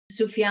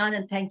Sufyan,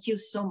 and thank you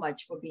so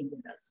much for being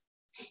with us.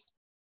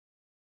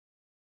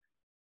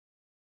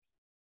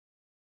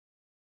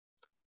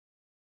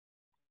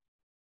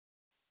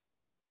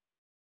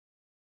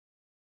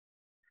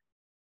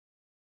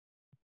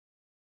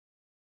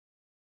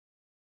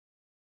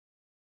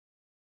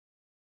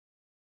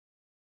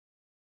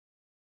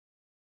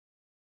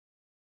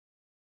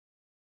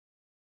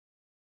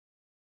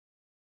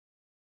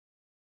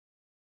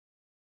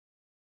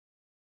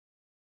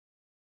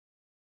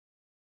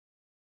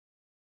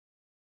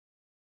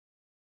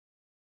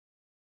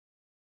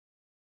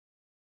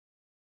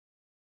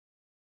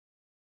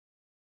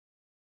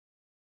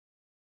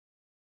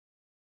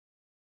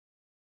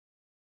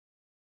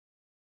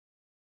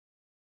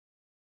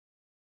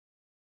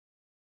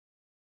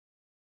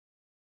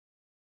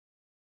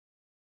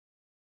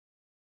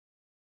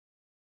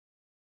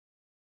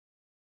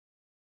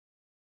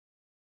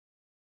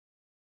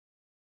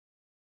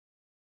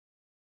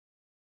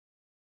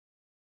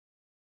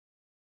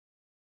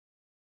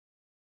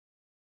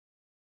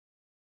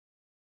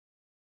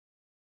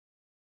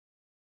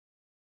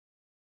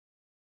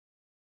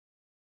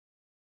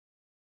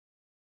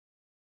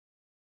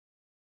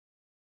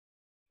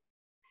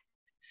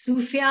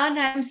 Sufyan,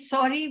 I'm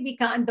sorry, we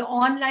can't, the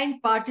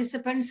online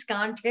participants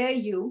can't hear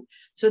you.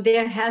 So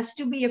there has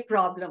to be a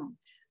problem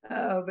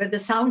with the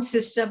sound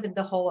system in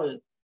the hall.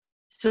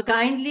 So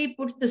kindly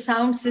put the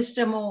sound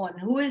system on.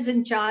 Who is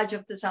in charge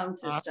of the sound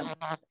system?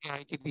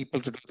 IT people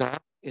to do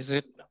that.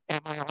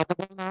 Am I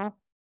audible now?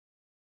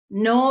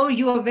 No,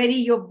 your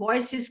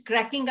voice is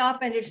cracking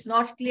up and it's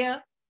not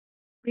clear.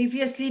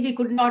 Previously, we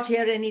could not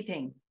hear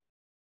anything.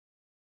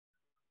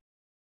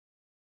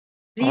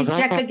 Please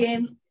check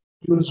again.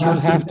 You'll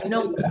have to.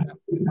 No.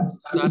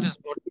 That is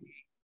what.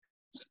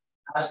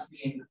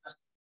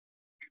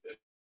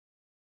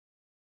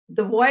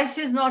 The voice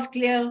is not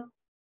clear.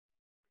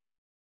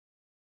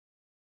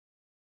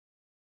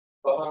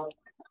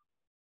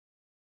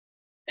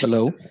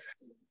 Hello.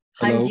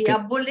 Hanji,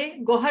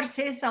 Abule, Gohar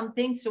say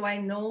something so I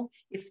know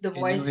if the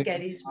voice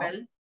carries well.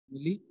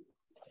 Really?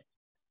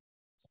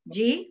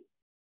 Ji?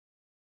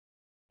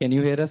 Can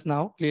you hear us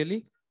now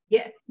clearly?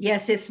 Yeah,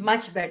 yes, it's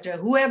much better.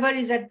 Whoever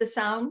is at the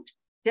sound,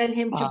 tell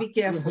him to be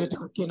careful. Is it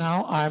okay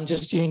now? I'm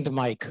just changing the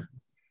mic.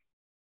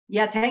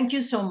 Yeah, thank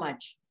you so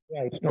much.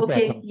 Right, no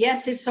okay, problem.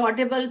 Yes, it's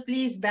audible.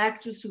 Please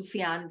back to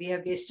Sufyan. We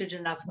have wasted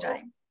enough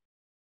time.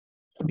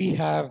 We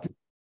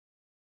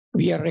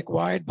are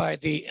required by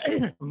the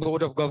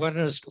Board of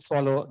Governors to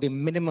follow the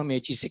minimum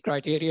HEC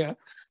criteria.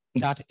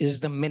 That is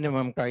the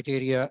minimum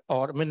criteria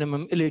or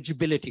minimum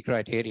eligibility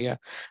criteria.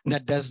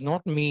 That does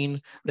not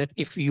mean that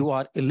if you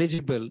are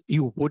eligible,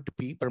 you would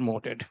be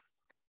promoted.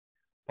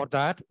 For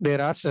that,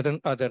 there are certain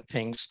other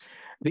things.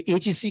 The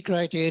HEC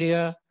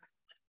criteria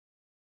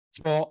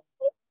for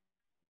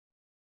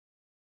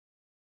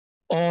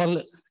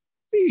all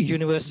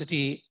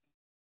university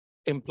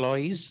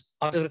employees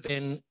other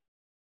than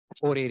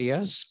 4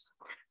 areas,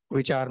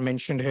 which are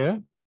mentioned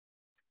here.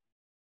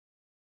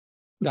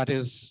 That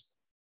is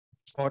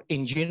for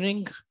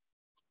engineering,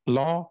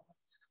 law,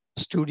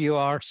 studio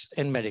arts,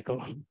 and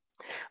medical.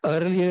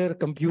 Earlier,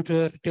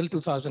 computer till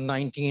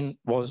 2019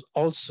 was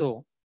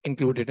also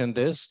included in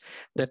this,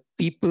 that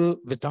people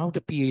without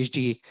a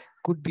PhD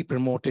could be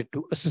promoted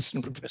to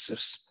assistant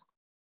professors.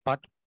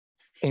 But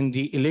in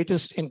the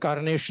latest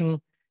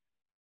incarnation,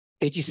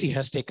 HEC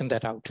has taken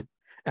that out.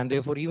 And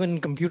therefore, even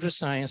in computer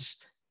science,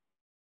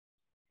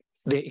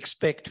 they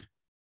expect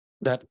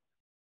that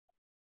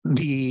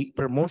the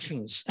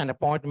promotions and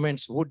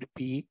appointments would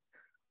be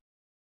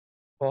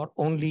for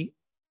only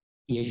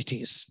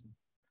PhDs.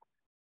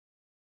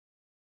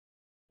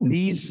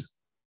 These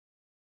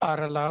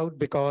are allowed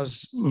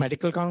because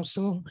Medical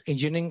Council,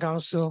 Engineering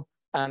Council,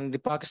 and the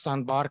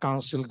Pakistan Bar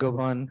Council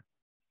govern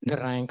the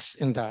ranks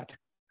in that.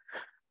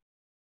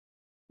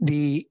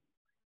 The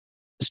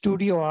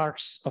studio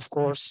arts, of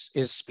course,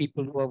 is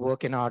people who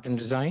work in art and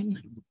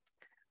design,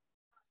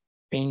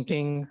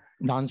 painting,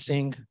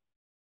 dancing,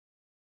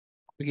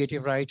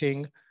 creative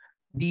writing.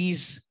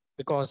 These,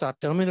 because are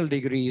terminal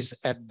degrees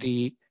at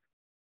the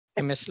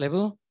MS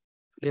level,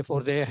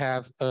 therefore they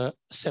have a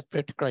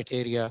separate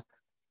criteria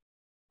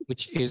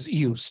which is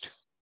used.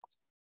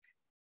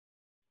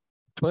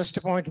 First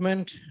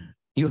appointment,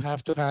 you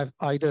have to have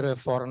either a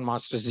foreign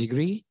master's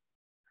degree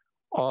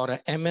or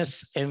an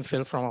MS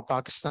MPhil from a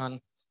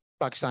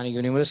Pakistani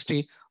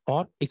university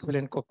or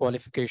equivalent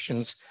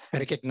qualifications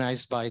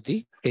recognized by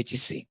the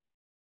HEC.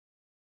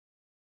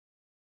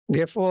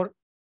 Therefore,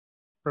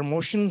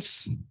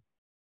 promotions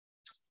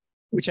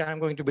which I'm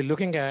going to be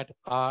looking at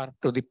are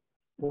to the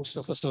post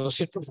of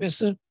associate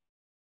professor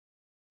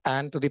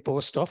and to the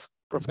post of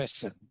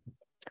professor.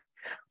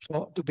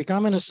 To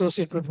become an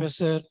associate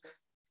professor,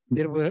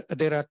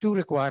 there are 2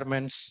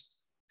 requirements: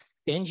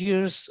 10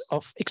 years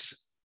of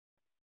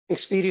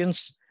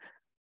experience,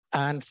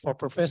 and for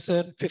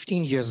professor,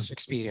 15 years of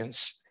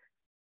experience.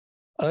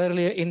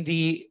 Earlier in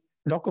the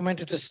document,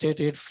 it is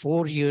stated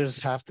 4 years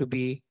have to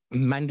be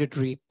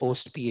mandatory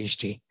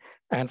post-PhD,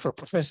 and for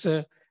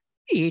professor,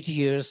 8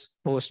 years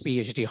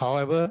post-PhD.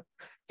 However,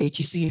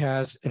 HEC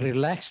has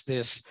relaxed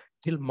this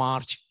till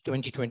March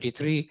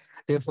 2023.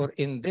 Therefore,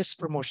 in this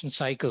promotion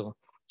cycle,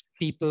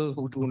 people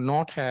who do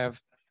not have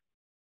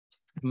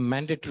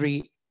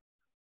mandatory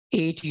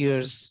 8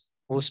 years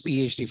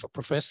post-PhD for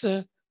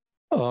professor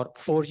or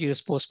 4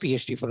 years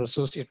post-PhD for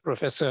associate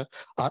professor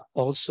are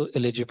also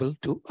eligible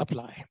to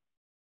apply.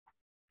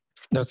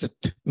 Does it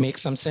make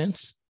some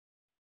sense?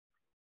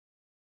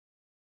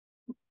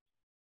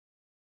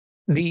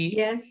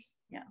 Yes,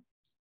 yeah.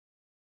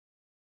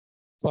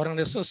 For an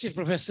associate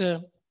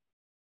professor,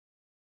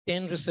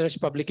 10 research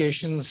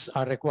publications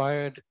are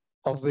required,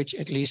 of which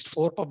at least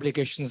 4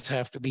 publications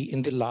have to be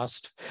in the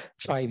last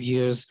 5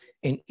 years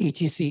in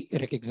HEC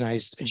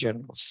recognized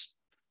journals.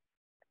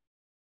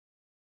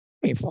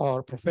 If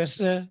our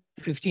professor,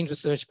 15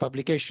 research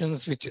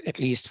publications, with at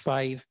least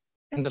 5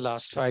 in the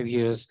last 5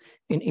 years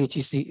in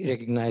HEC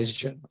recognized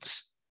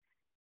journals.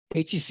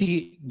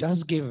 HEC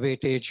does give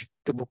weightage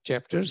to book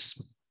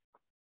chapters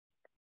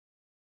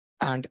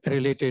and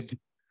related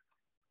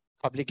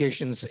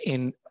publications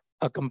in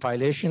a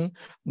compilation,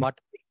 but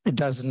it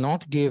does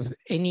not give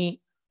any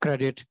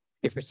credit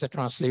if it's a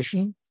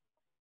translation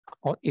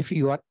or if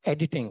you are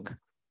editing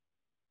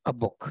a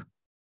book.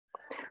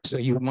 So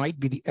you might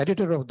be the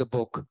editor of the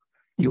book,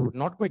 you would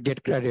not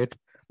get credit,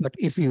 but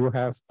if you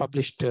have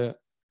published a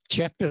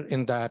chapter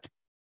in that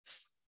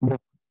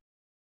book,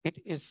 it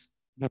is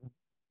given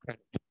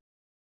credit.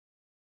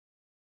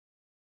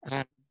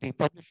 And the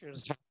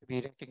publishers have to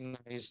be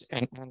recognized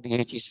and on the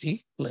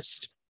HEC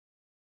list.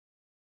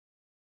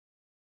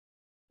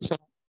 So,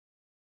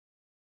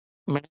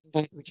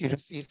 mandate which you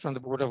received from the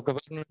Board of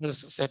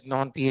Governors said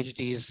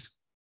non-PhDs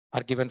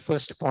are given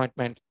first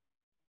appointment.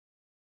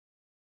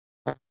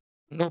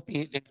 No,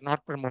 they are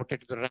not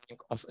promoted to the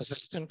rank of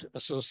assistant,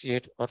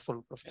 associate, or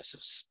full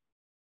professors.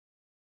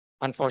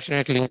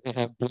 Unfortunately, they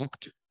have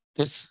blocked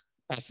this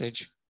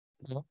passage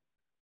for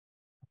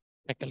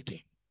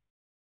faculty.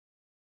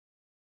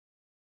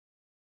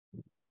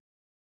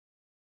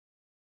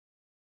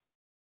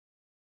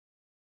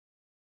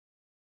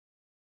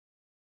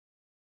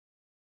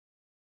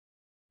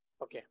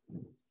 Okay.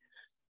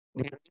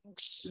 The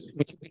ranks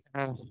which we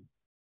have.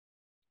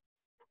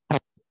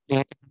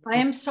 I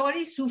am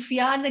sorry,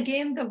 Sufyan,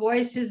 again, the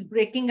voice is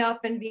breaking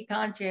up and we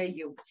can't hear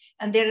you.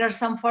 And there are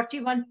some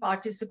 41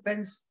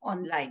 participants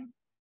online.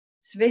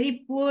 It's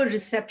very poor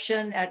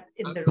reception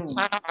in the room.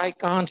 I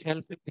can't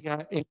help it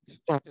if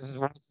that is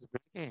voice is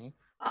breaking.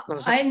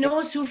 I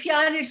know,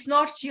 Sufyan, it's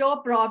not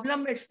your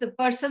problem. It's the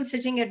person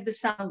sitting at the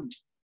sound.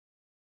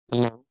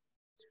 Hello.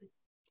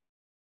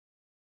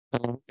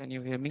 Hello, can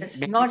you hear me? It's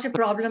not a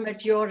problem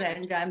at your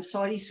end. I'm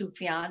sorry,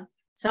 Sufyan.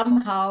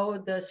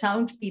 Somehow the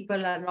sound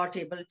people are not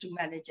able to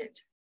manage it.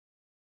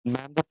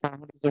 Ma'am, the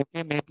sound is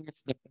okay. Maybe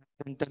it's the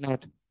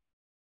internet.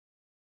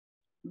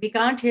 We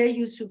can't hear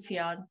you,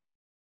 Sufyan.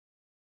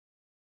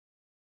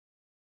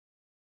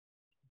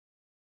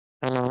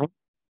 Hello.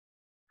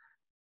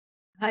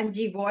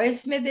 Hanji,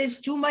 voice mein there's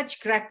too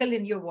much crackle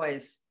in your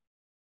voice.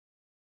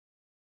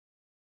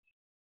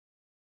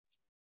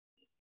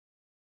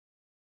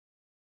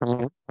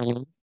 Hello.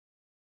 Hello.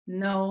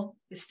 No,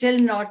 still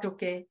not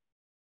okay.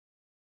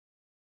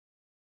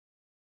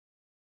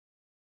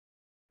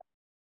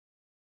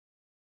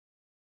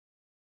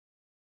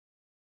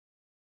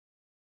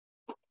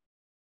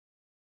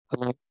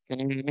 Hello. Can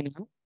you hear me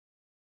now?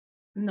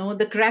 No,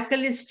 the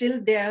crackle is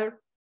still there.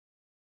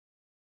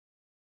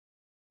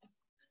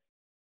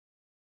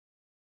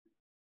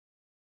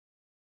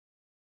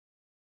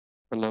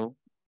 Hello.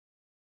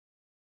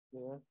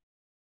 Yeah.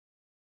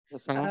 The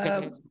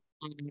sound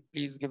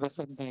please give us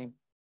some time.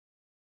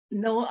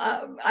 No,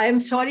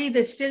 I'm sorry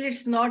that still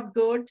it's not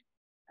good.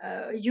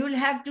 You'll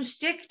have to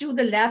stick to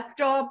the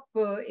laptop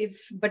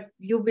but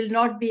you will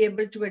not be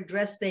able to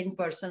address the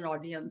in-person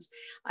audience.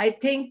 I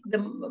think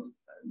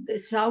the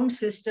sound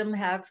system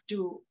have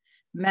to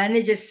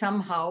manage it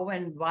somehow,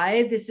 and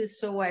why this is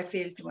so, I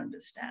fail to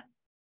understand.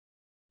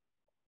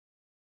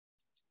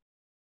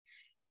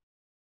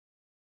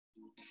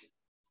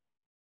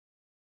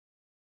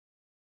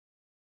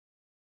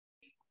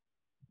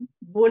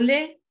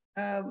 Bole,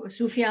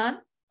 Sufyan?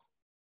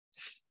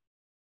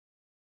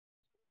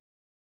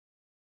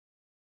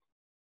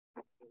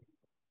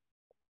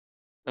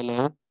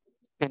 Hello,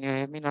 can you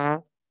hear me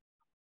now?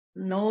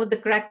 No, the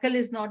crackle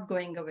is not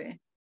going away.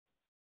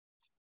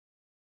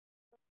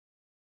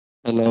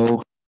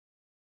 Hello.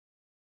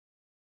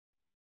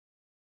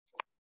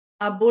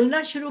 आप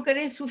बोलना शुरू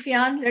करें,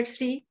 Sufyan. Let's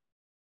see.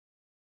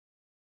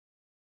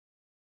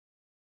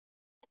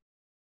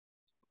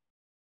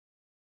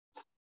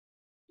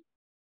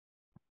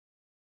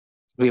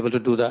 Be able to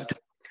do that.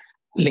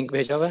 Link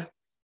भेजा हुआ है?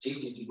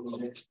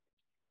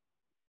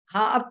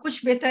 हाँ, अब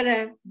कुछ बेहतर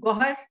है.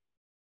 Gohar,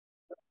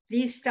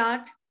 please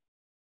start.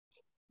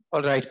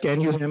 All right, can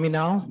you hear me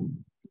now?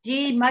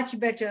 Ji, much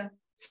better.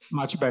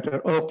 Much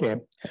better, okay.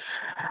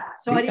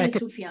 Sorry,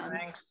 Sufyan.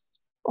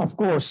 Of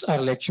course,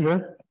 our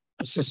lecturer,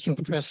 assistant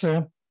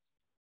professor,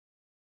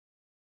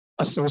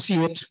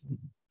 associate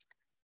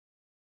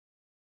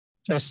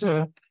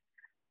professor.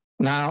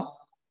 Now,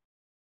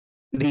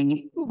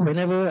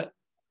 Whenever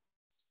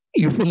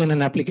you fill in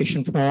an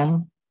application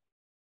form,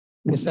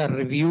 these are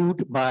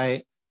reviewed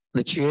by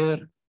the chair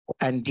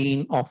and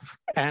dean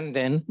and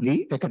then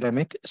the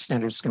academic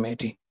standards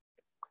committee.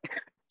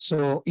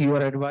 So you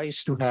are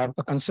advised to have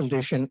a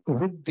consultation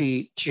with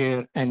the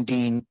chair and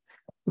dean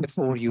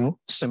before you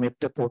submit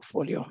the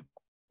portfolio.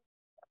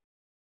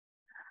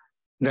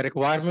 The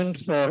requirement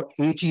for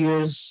 8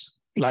 years,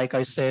 like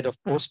I said,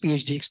 of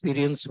post-PhD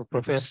experience for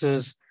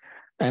professors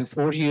and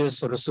 4 years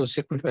for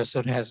associate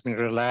professor has been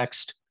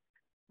relaxed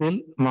till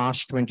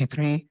March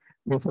 23.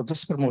 Therefore,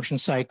 this promotion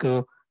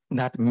cycle,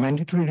 that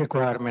mandatory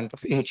requirement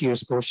of 8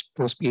 years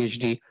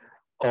post-PhD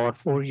or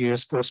 4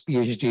 years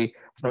post-PhD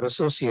for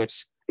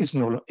associates is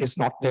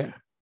not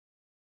there.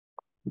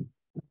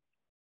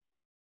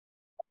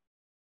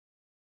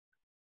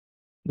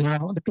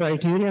 Now, the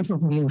criteria for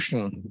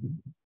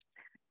promotion.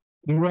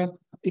 You are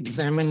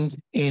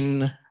examined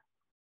in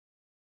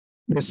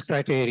this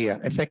criteria: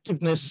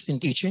 effectiveness in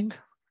teaching,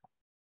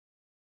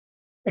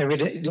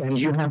 and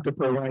you have to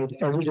provide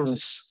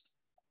evidence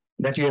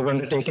that you have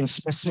undertaken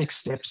specific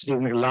steps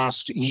during the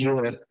last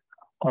year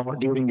or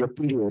during your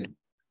period,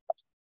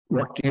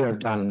 what you have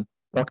done,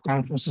 what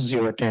conferences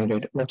you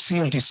attended, what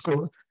CLT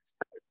school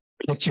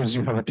lectures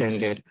you have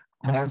attended.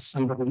 Has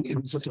somebody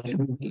visited?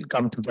 We will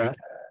come to that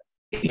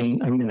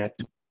in a minute.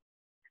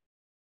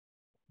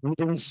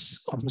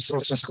 Evidence of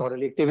research and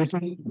scholarly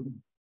activity,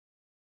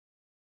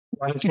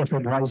 quality of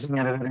advising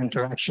and other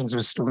interactions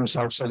with students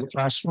outside the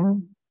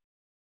classroom,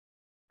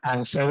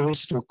 and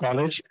service to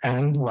college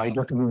and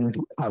wider community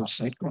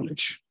outside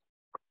college.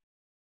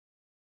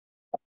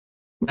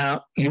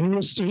 Now,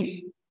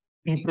 university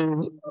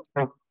people,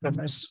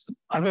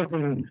 other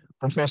than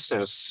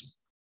professors,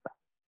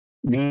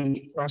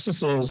 the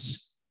process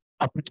is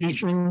a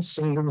petition,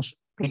 single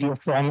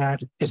PDF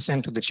format is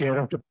sent to the chair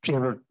of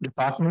the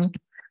department.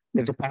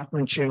 The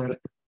department chair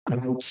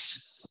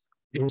writes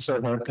his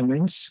or her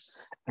comments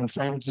and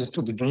forwards it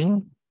to the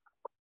dean,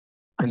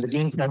 and the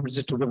dean forwards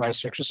it to the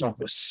vice rector's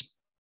office.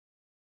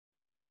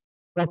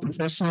 For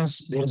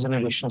professors, there is an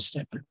additional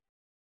step.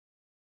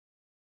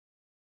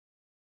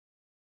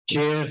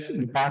 Chair,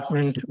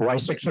 department,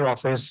 vice rector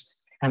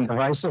office, and the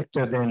vice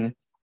rector then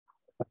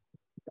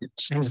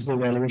sends the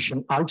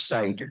evaluation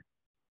outside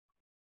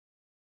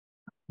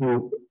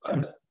to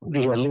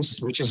the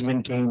list which is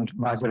maintained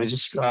by the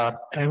registrar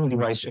and the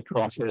vice rector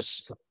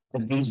office.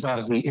 And these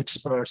are the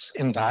experts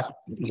in that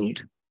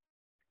field.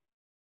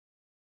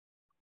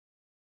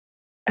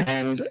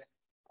 And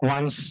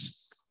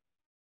once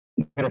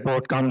the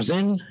report comes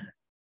in,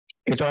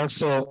 it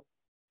also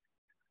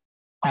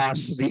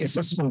asks the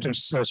assessment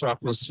research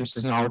office, which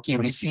is now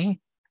QEC,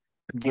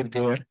 to give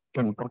their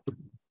input,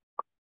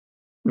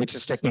 which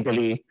is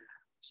technically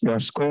your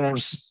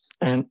scores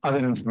and other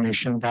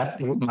information that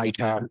they might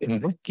have in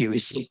the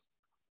QEC.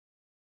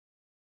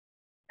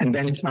 And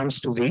then it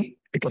comes to the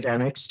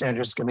Academic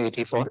Standards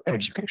Committee for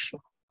Education.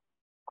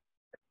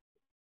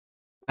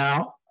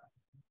 Now,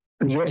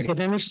 the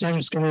Academic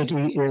Standards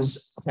Committee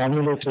is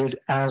formulated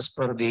as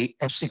per the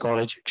FC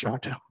College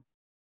Charter.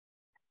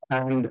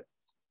 And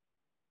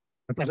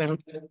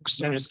Academic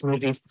Standards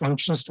Committee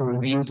functions to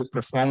review the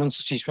performance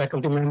of each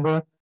faculty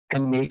member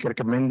and make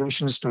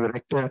recommendations to the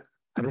rector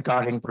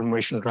regarding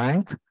promotion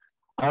rank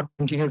or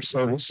continued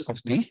service of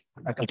the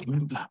faculty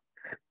member.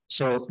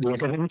 So the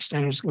Academic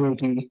Standards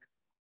Committee,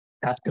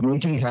 that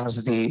committee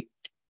has the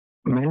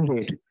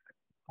mandate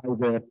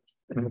either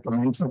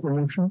recommend for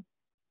promotion,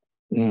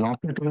 not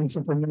recommend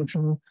for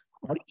promotion,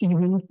 or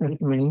even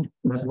recommend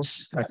that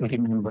this faculty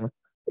member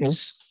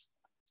is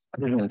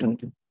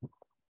redundant.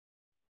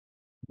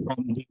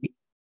 From the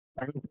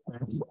point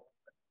of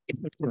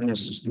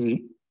effectiveness of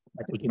the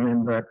faculty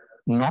member,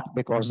 not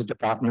because the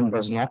department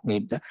does not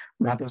need that.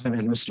 That is an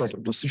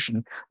administrative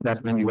decision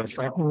that when you are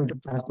shortening the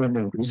department,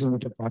 increasing the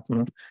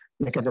department,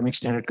 the Academic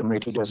Standard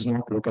Committee does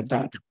not look at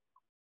that.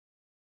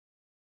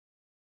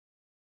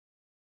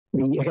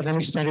 The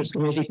Academic Standards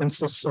Committee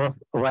consists of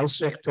a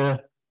vice rector,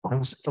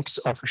 who's ex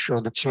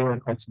officio the chair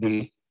of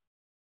the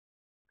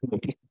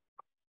committee.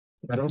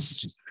 The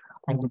rest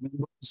of the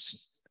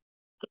members,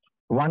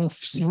 one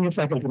senior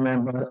faculty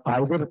member,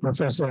 either a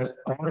professor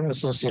or an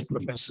associate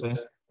professor,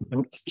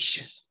 and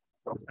each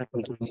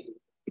faculty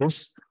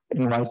is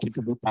invited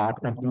to be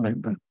part of the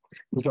member.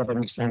 The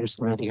Academic Standards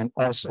Committee can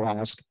also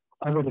ask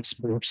other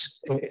experts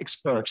who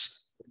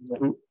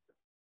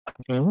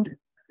attend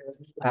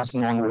as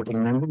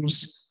non-voting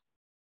members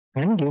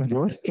and give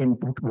their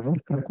input where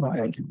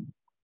required.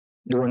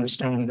 Do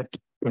understand that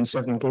in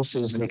certain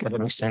cases, the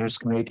Academic Standards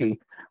Committee,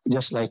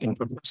 just like in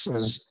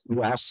professors,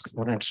 you ask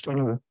for an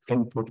external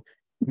input,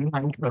 you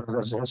might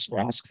also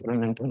ask for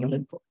an internal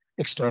input,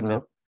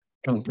 external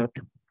input.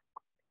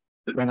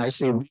 When I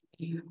say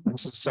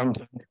this is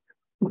something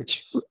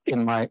which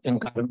in my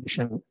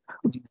incarnation,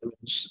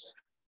 this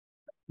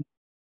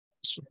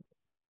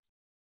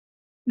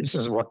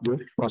is what the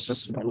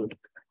process followed.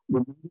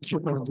 The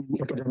leadership of the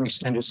Academic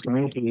Standards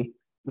Committee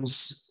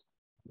is,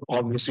 for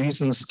obvious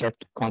reasons,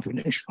 kept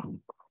confidential.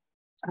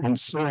 And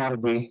so are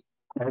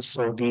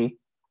also the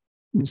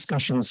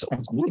discussions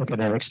of the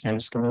Academic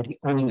Standards Committee,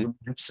 only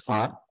minutes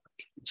are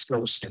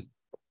disclosed.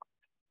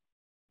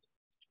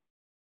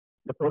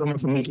 The quorum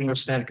of a meeting of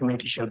Standard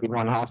Committee shall be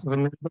 1/2 of the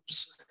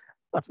members.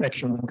 A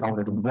fraction being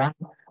counted in one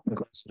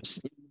because the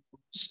same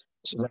members.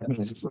 So that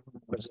means if 4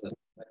 members,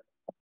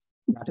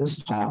 that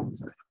is half.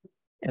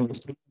 And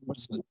if 3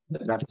 members,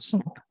 that is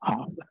not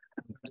half.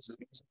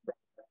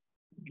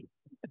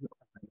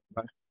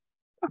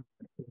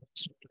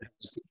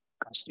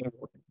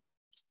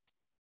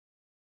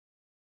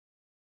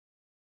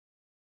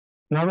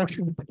 Now, what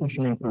should the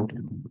petition include?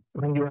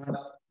 When you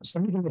are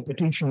submitting a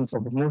petition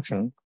for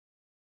promotion,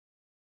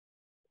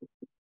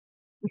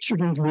 it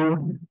should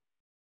include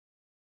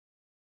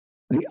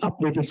the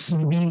updated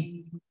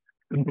CV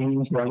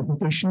containing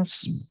qualifications,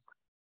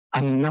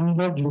 a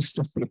numbered list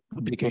of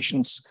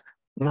publications,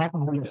 not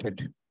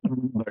bulleted,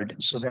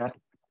 numbered, so that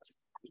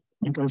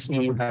you can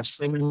see you have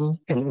 7,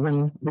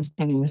 11,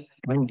 15,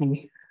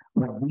 20,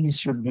 but these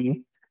should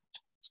be,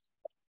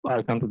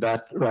 I'll come to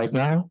that right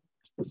now.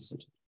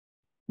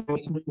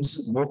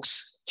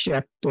 Books,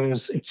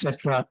 chapters,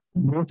 etc.,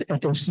 both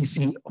at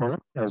FCC or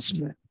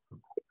elsewhere.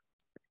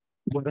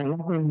 But I'm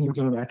not really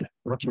looking at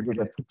what you did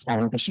at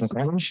Foundation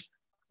College,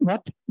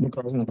 but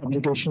because in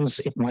publications,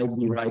 it might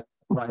be right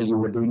while you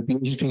were doing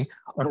PhD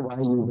or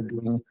while you were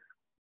doing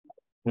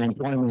an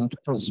employment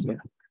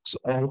elsewhere. So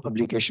all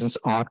publications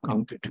are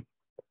counted.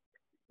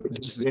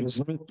 There is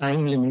no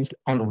time limit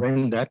on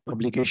when that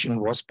publication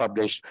was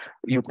published.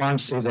 You can't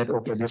say that,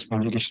 okay, this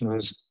publication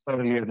was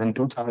earlier than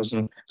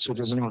 2000, so it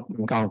is not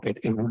counted.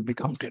 It would be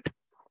counted.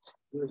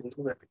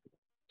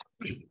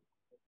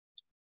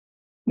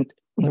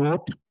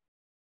 Note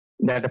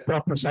that a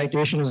proper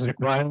citation is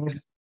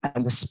required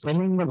and the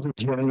spelling of the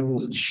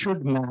journal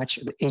should match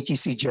the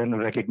HEC journal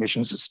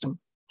recognition system.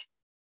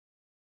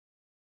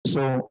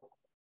 So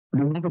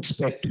do not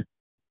expect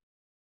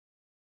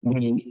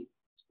the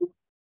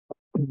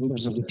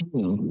members of the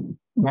team,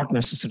 not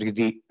necessarily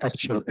the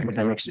actual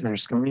Academic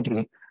Standards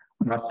Committee,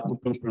 but the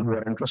people who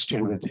are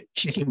interested with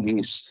checking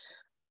these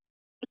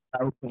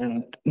out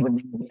and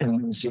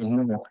say,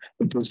 no,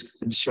 it is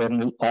the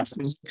Journal of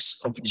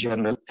Physics, of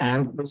Journal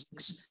and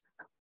Physics.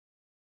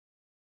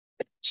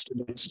 So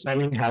the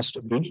spelling has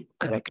to be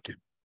correct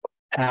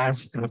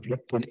as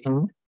reflected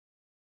in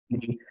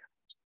the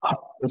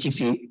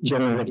HEC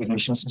Journal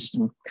Recognition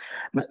System.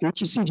 The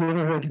HEC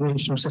Journal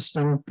Recognition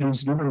System,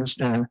 please do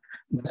understand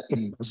that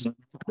it does not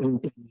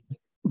contain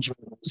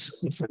journals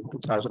before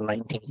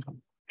 2019.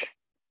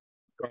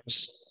 Because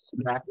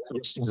that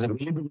list is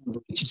available in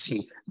the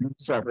HEC.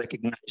 These are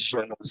recognized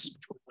journals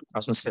before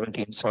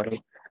 2017,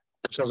 sorry,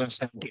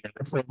 2017 and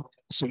before.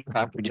 So you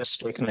have to just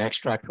take an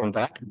extract from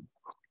that and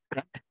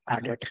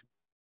add it.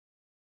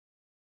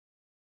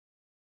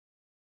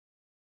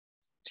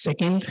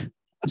 Second,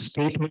 a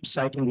statement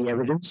citing the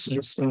evidence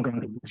listing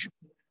contribution,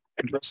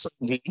 addressing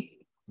the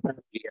 4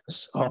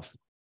 areas of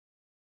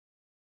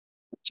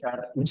which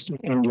are listed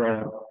in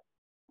your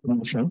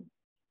promotion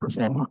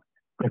performer.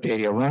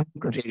 Criteria 1,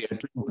 criteria 2,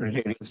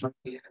 criteria 3.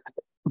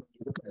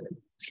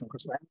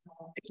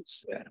 It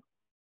is there.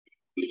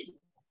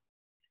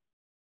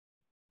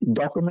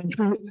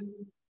 Documentary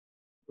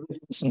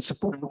evidence in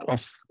support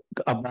of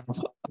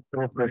above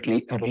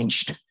appropriately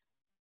arranged.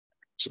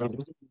 So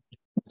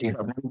you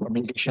have one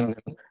publication,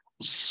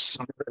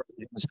 some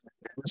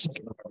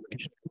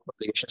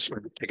publications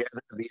will be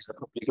together. These are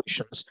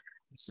publications,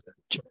 these are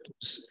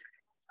chapters,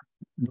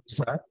 these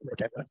are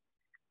whatever.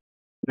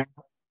 Now,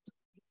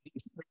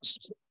 the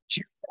first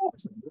chapter of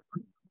the book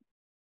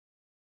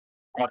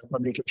or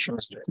publication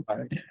is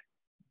required.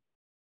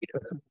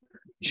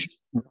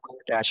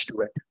 Attached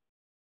to it.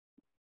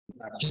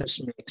 That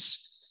just makes,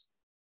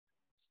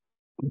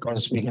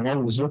 because we can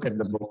always look at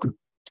the book,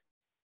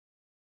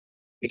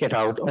 pick it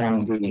out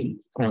on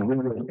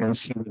Google and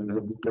see whether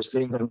the book is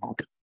there or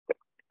not.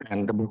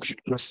 And the book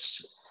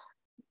lists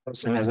the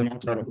person as an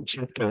author of a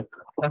chapter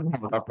or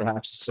not, or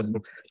perhaps it's a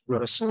book. You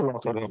are a sole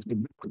author of the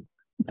book.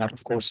 That,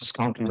 of course, is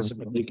counted as a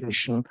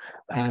publication,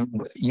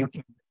 and you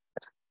can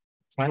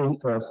file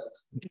a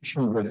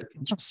petition with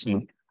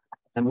HEC,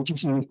 and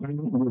HEC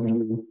will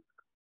review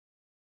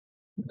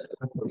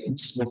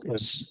this book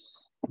is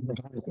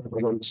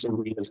so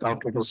we will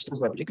count it as 2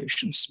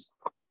 publications.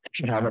 If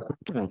you have a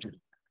patent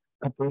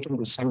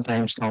is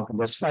sometimes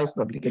counted as 5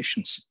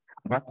 publications,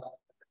 but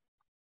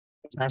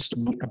it has to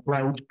be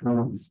applied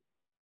to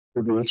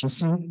the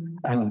HEC,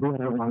 and they are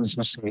the ones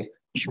who say,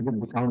 should it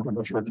be counted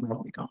or should it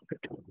not be counted?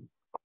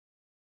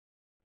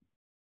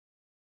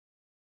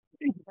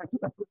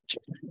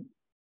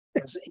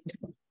 As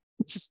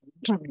it's an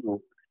interview,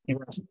 you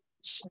have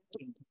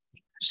second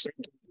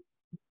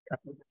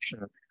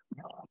application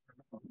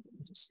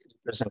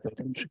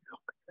presented.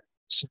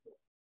 So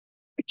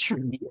it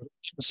should be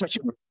such a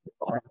way,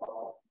 or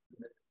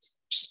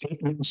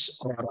statements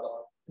or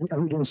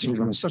evidence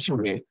in such a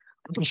way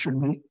that it should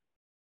be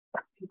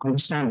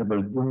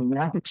understandable. Do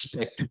not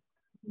expect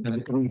that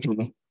the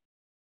committee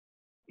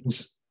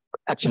is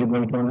actually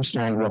going to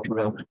understand what you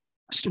have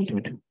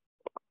stated.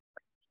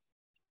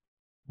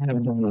 I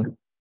have done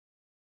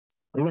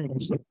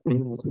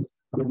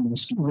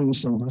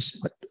students in this,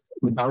 but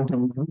without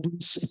any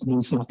evidence, it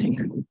means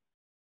nothing.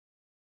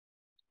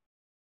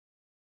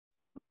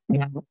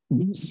 Now,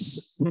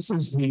 this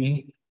is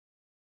the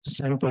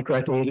sample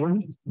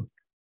criterion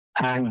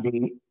and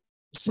the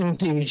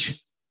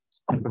percentage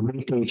of the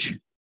weightage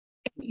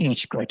in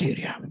each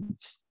criteria.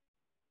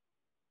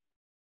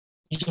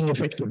 Teaching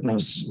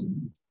effectiveness.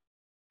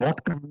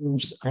 What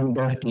comes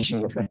under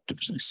teaching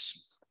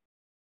effectiveness?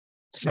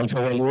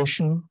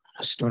 Self-evaluation,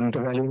 student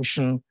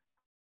evaluation,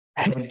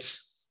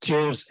 heads,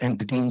 chairs, and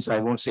the deans. I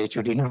won't say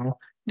HOD now.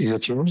 These are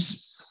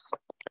chairs.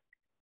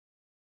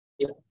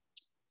 Yeah.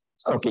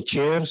 Okay,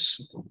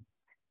 chairs.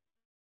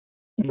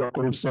 Your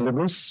course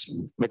syllabus,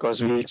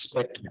 because we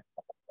expect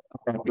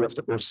a copy of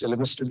the course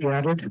syllabus to be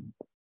added.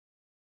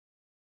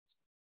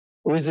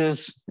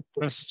 Quizzes,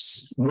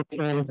 tests,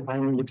 midterm,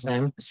 final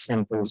exam,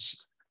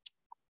 samples.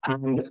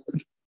 And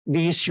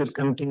these should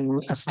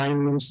contain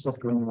assignments that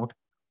promote.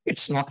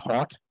 It's not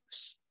hot,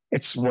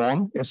 it's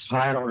warm, it's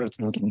higher order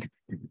thinking.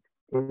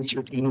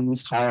 HOT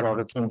means higher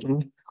order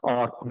thinking,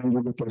 or when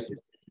you look at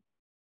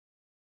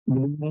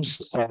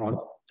Bloom's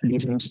or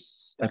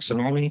Leaving's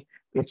taxonomy,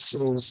 it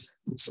says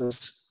this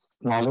is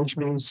knowledge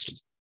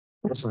based,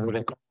 this is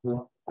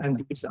record,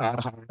 and these are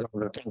higher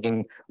order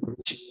thinking,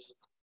 which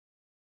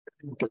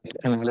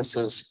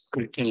analysis,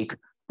 critique,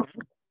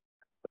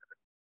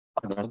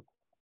 other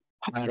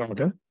higher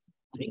order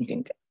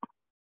thinking.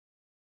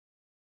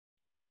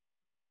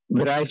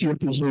 Variety of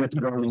teaching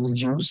methodology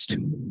is used.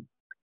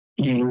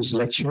 You use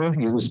lecture,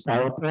 you use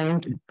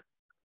PowerPoint,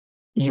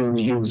 you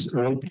use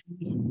role-play,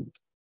 you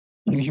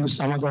use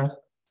some other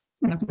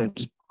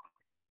methods.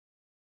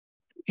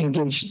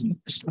 Engage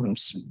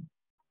students.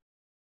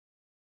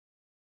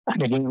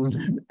 And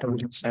again,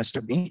 evidence has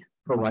to be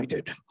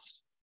provided.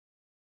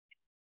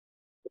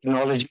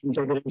 Knowledge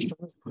integration,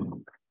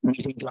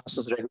 meeting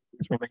classes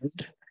regularly,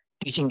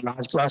 teaching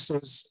large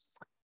classes.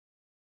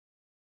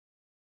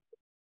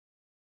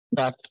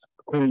 That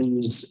only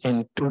is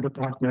in 2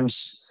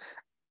 departments.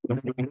 We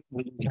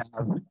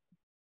have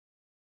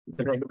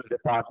the regular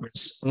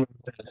departments more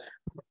than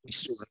 40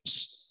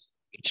 students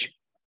each.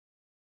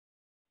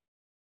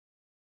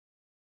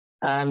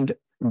 And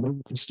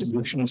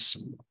distributions.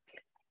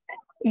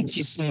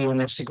 HEC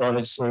and FC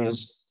College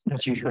says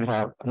that you should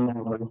have a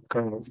normal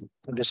curve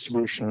for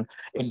distribution.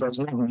 It does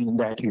not mean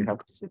that you have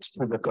to fit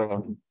through the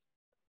curve.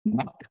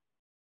 But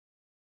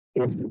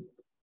if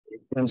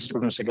 10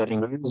 students are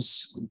getting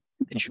A's,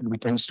 there should be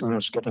 10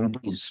 students getting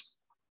D's,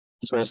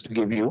 so as to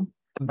give you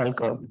a bell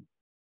curve.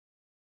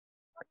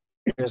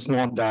 It is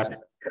not that,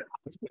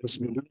 of course,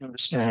 we do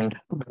understand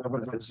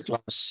whenever there is a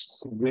class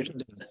greater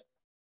than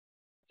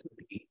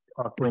 30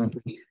 or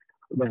 20,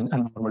 then a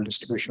normal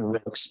distribution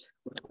works.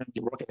 But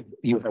what if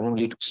you have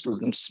only 2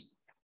 students?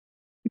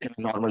 Then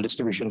a normal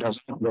distribution does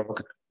not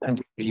work,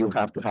 and you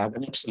have to have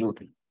an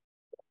absolute.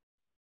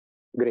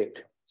 Great.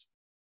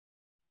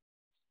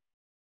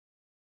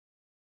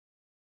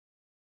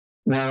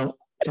 Now,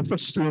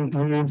 efforts to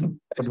improve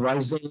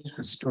advising,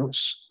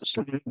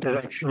 student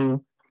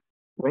interaction.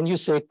 When you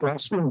say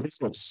classroom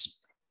visits,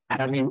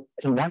 have you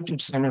invited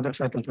some other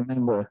faculty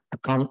member to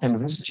come and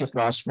visit your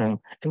classroom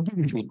and give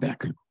you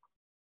feedback?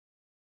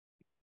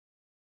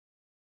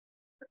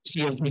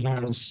 CLT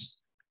has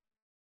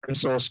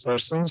resource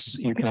persons.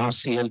 You can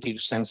ask CLT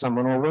to send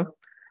someone over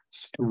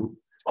to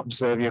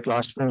observe your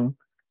classroom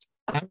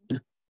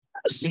and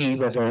see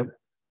whether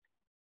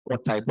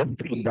what type of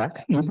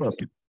feedback you got.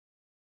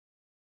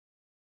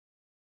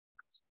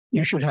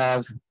 You should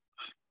have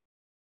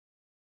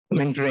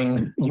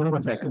mentoring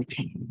younger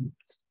faculty.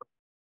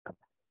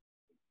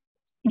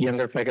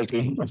 Younger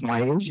faculty of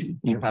my age,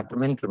 you have to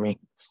mentor me.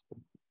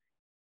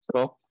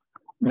 So,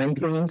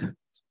 mentoring,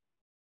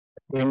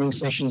 training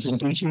sessions in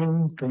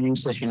teaching, training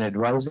session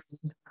advising,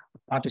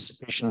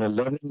 participation in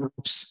learning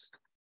groups,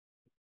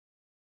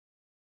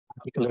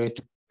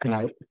 articulate and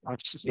I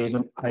participate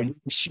in idea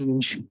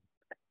exchange.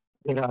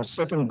 There are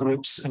certain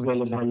groups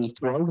available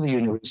throughout the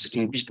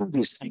university which do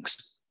these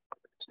things.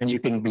 And you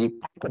can be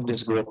part of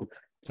this group,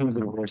 in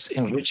other words,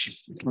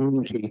 enrich the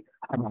community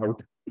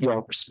about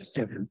your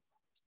perspective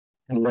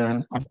and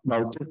learn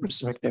about their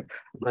perspective.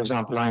 For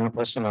example, I'm a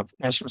person of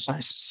natural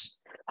sciences.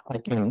 I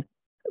can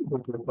go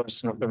to a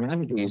person of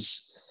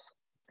humanities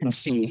and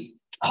see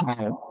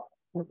how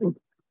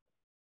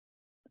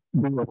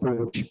we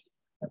approach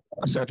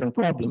a certain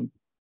problem,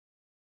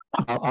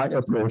 how I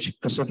approach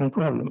a certain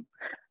problem.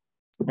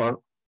 For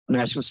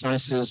natural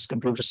sciences,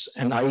 computers,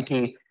 and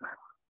IT,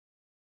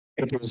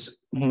 it is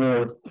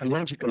more a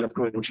logical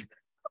approach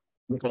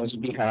because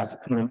we have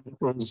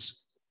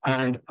numbers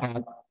and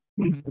our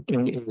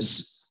thinking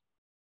is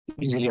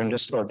easily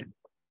understood.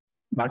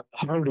 But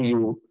how do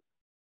you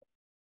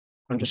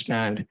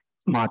understand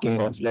marking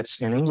of, let's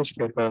say, an English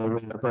paper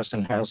when a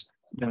person has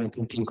done a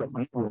critique of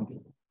an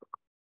own?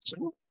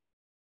 So,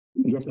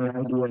 getting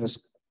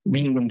ideas,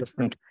 being in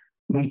different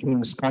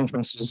meetings,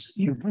 conferences,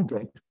 you do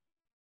get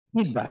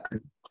feedback.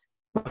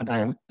 But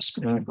I'm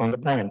speaking from the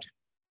point.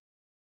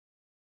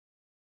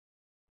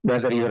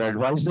 Whether you're an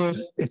advisor,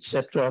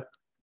 etc.,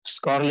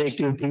 Scholarly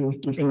activity,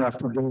 keeping up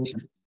to date,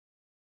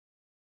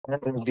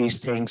 all of these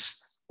things,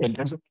 it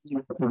doesn't mean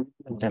you have to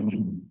read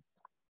them.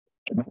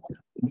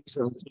 These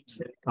are the things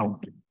that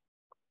count.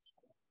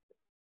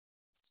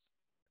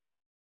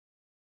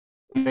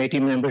 Committee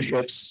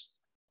memberships,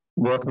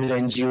 work with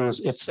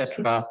NGOs,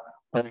 etc.,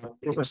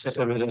 paper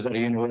setter with other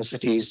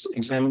universities,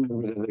 examiner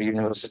with other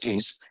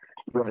universities.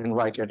 You are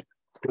invited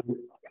to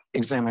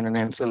examine an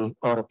MPhil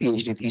or a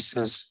PhD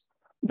thesis.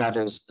 That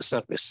is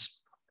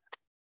service.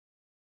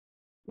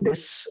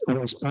 This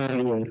was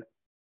earlier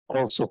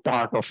also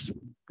part of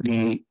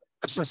the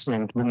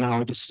assessment, but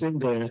now it is still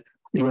there.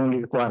 The only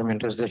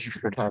requirement is that you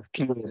should have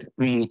cleared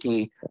VET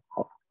in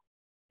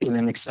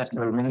an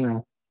acceptable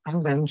manner,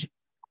 and then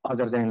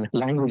other than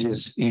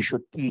languages, you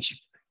should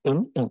teach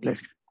in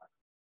English.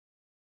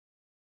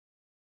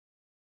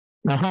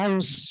 Now, how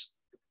is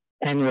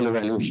annual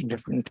evaluation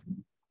different?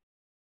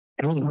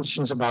 Any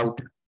questions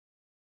about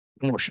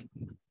promotion?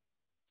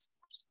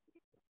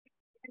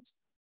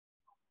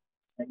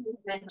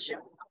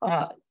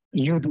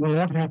 You do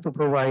not have to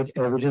provide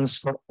evidence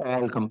for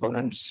all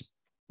components.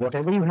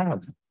 Whatever you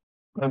have.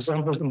 For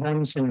example,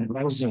 compliance and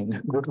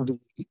advising, go to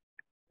the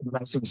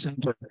advising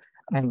center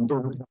and they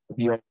would have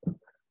your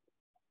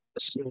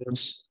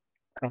skills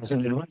as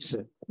an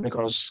advisor,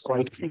 because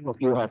quite a few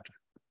of you have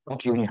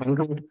taught Uni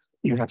 100,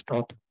 you have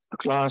taught a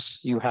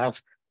class, you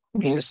have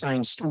been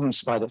assigned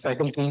students by the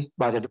faculty,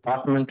 by the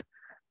department,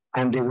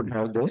 and they would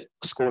have the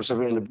scores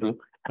available,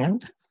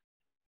 and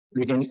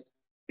we can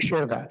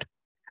share that.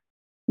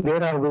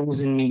 There are ways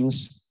and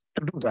means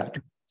to do that.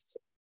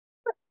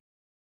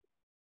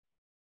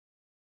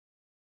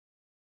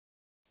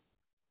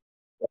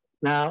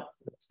 Now,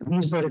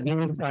 these are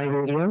again 5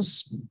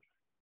 areas.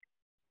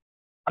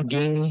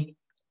 Again,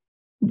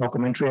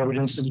 documentary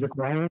evidence is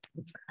required.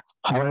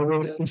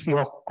 However, if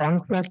your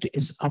contract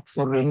is up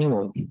for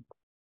renewal,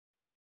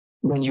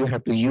 then you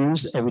have to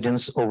use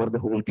evidence over the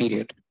whole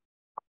period.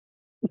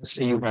 Let's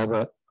say you have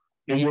a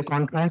 3-year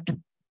contract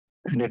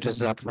and it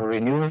is up for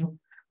renewal,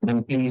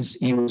 then please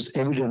use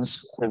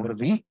evidence over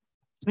the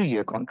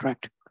 3-year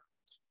contract.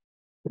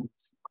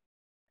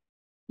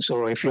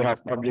 So if you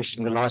have published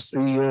in the last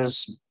 3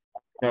 years,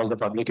 all the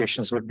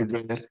publications would be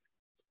there.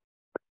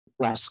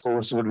 Last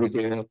scores would be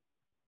there.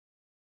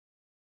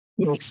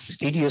 It's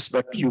tedious,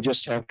 but you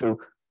just have to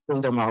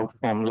pull them out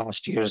from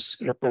last year's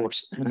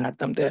reports and add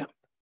them there.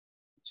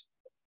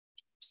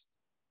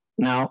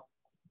 Now,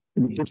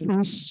 the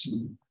difference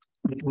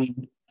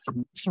between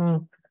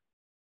promotion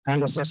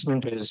and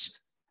assessment is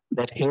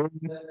that here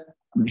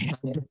the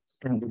head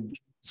and the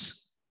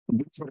deans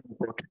give your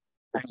input,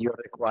 and you're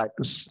required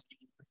to see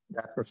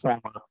that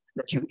performer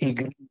that you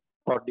agree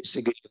or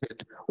disagree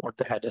with what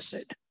the head has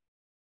said.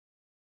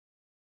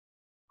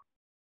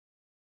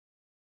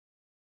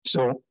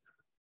 So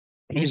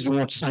please do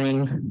not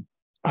sign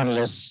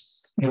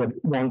unless you have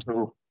gone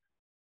through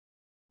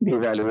the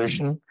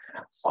evaluation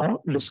or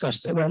discuss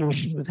the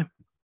evaluation with him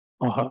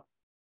or her.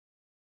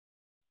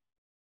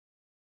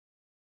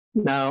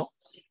 Now,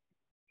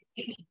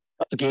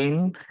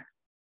 again,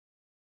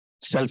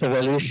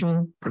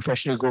 self-evaluation,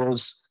 professional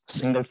goals,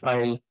 single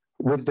file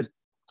with the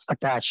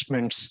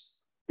attachments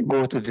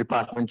go to the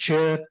department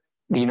chair,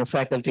 dean of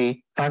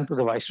faculty, and to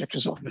the vice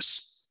rector's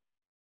office.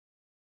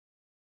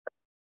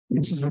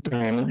 This is the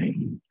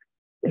timeline.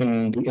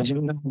 In the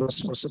agenda,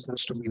 this was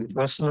supposed to be the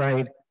first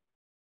slide,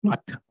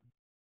 but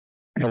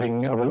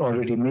having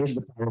already made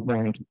the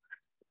PowerPoint.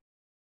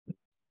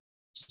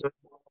 So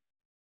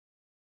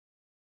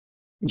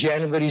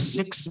January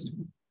 6th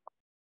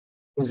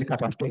is the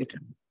cutoff date.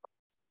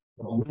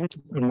 Both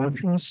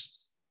promotions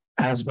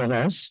as well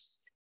as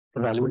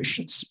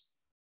evaluations.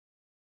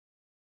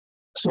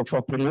 So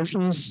for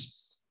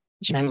promotions,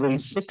 January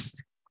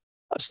 6th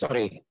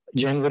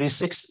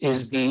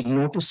is the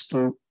notice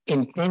to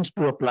intend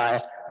to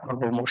apply for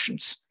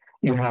promotions.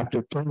 You have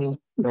to tell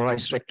the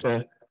vice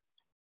rector,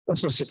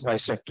 associate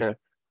vice rector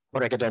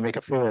for academic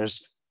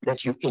affairs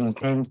that you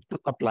intend to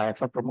apply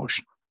for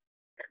promotion.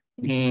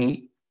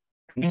 The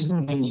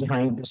reason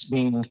behind this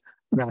being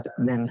that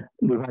then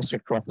the vice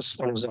rector office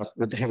follows up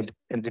with the head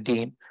and the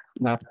dean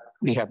that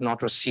we have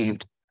not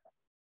received,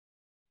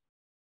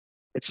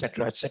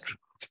 etc., etc.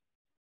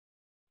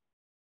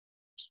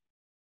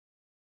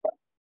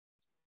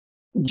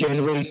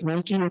 January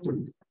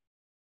 20th,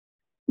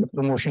 the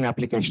promotion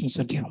applications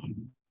are due.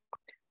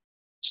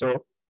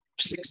 So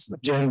 6th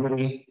of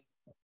January,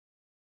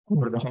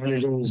 over the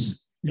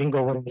holidays, think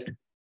over it,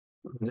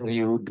 whether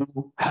you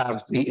do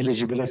have the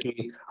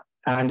eligibility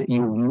and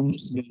you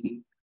meet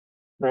the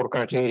 4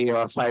 criteria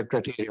or 5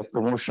 criteria of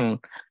promotion.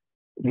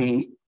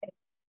 The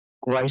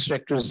vice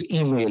rector's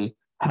email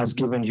has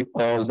given you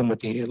all the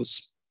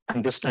materials,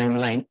 and this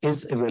timeline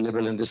is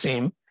available in the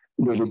same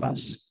daily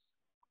bus.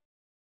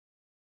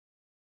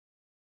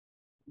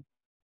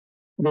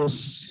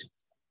 This,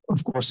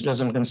 of course,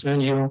 doesn't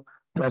concern you.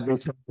 February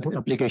 3rd,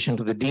 application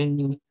to the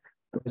dean.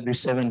 February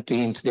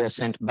 17th, they are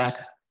sent back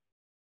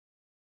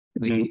to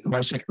the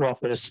vice rector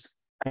office,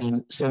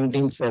 and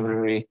 17th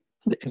February,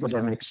 the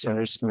Academic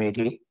Standards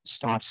Committee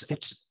starts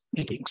its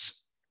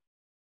meetings.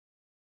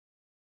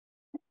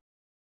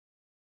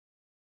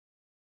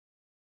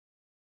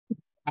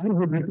 I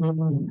would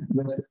recommend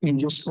that you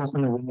just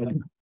open a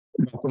Word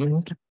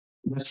document,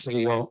 let's say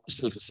your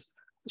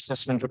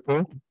self-assessment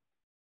report.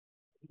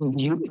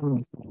 You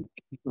can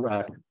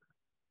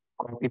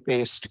copy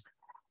paste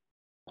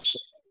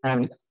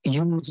and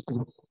use a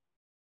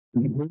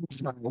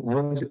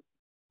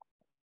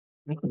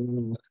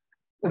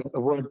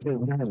Word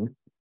program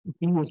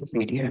in the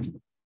PDF.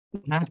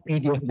 That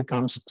PDF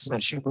becomes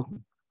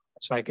searchable.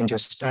 So I can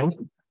just type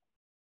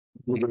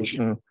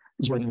obligation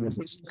general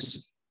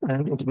physics,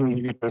 and it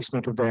immediately takes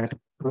me to that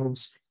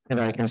place, and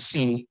I can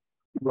see,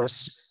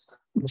 yes,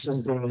 this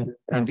is there,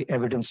 and the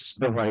evidence is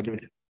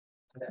provided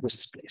at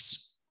this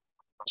place.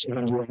 So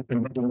when you are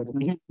embedding the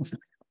PDF,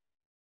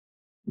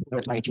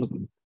 that title.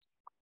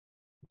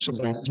 So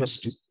that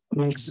just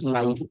makes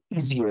life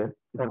easier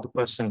for the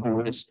person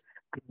who is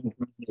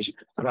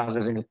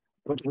rather than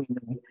putting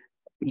in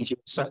the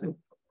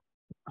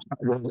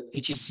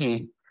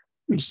HEC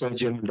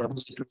research and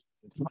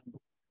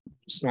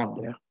it's not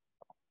there.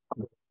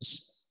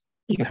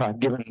 You have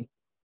given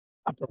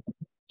a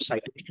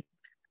citation,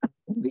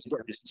 the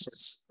evidence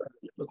is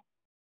available.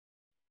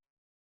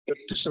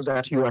 So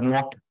that you are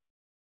not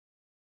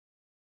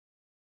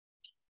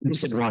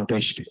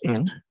disadvantaged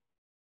in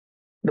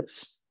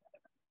this.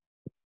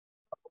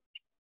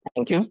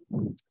 Thank you.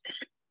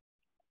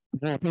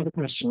 Any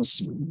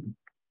questions?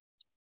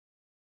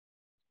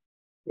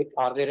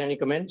 Are there any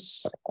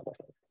comments?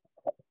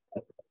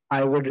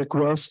 I would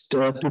request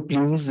to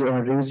please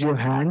raise your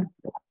hand,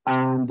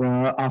 and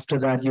after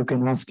that you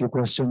can ask your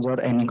questions or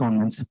any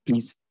comments,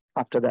 please,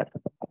 after that.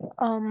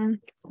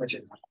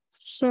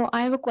 So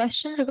I have a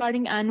question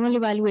regarding annual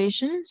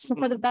evaluation. So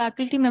for the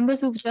faculty members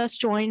who've just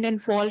joined in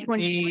fall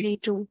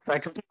 2022.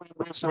 Faculty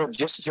members who have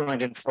just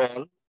joined in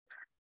fall,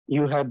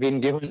 you have been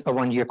given a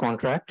one-year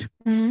contract.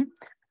 Mm-hmm.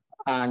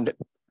 And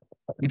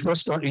the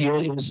first year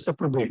is a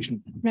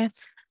probation.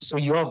 Yes. So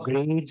your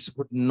grades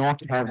would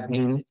not have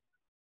been,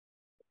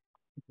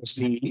 because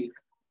the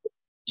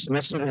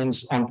semester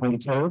ends on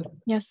 23rd.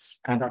 Yes.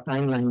 And our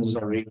timeline is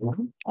already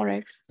on. All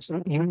right.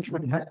 So you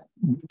should have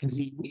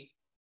the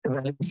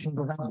evaluation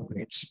without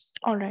grades.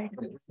 All right.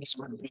 This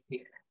would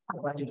be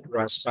provided to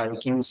us by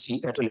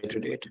QC at a later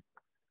date.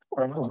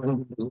 Or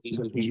when we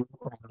will be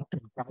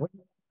empowered.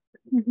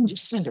 Mm-hmm.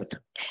 Just send it.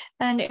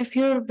 And if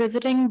you're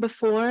visiting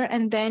before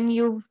and then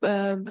you've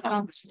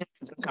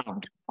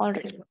count. All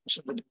right.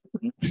 So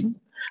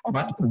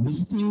but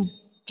visiting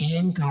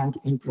can count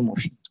in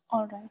promotion.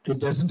 All right. It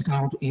doesn't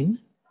count in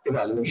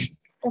evaluation.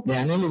 Okay. The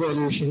annual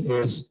evaluation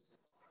is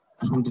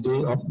from the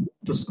day of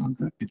this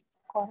contract.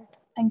 Got it.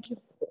 Thank you.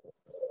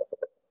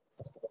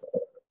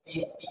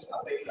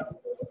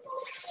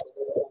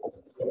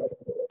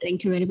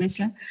 Thank you very much,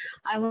 sir.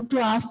 I want to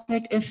ask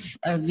that if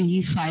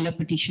we file a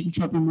petition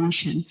for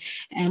promotion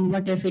and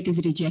what if it is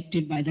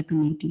rejected by the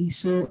committee?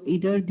 So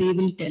either they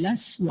will tell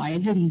us why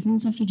the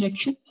reasons of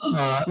rejection.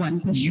 One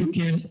question. You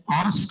can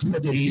ask for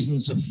the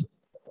reasons of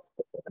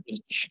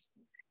rejection.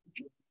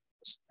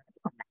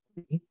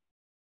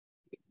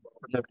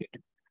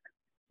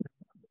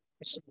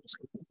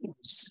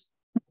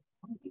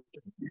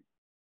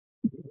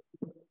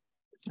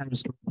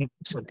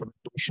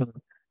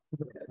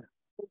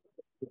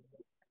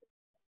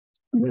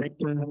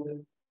 Rector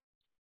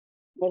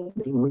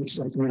makes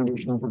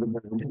recommendation to the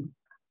board.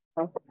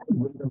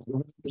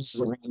 This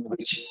is a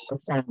language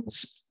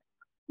performance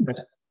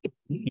that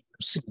can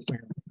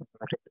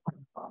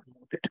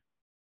promote it.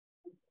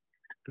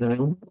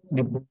 Then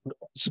the board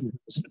also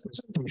has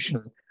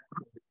representation,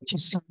 which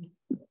is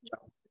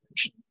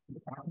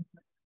department,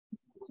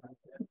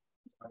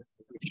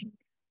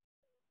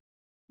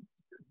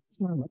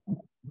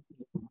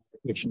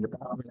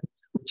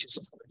 which is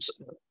of course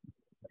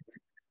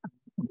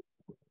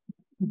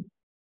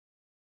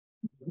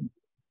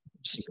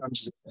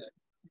comes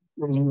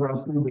when you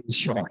are 2 days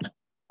short.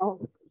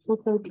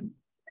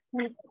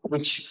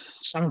 Which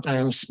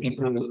sometimes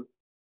people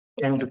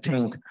tend to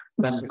think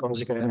that because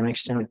the academic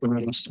standard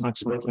committee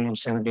starts working on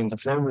 17th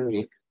of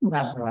February,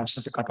 that perhaps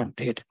is the cutoff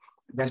date.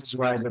 That's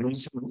why the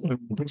reason in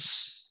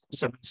this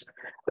semester,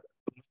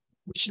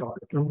 which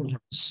Dr. Trimble has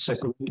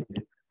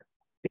circulated,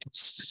 it is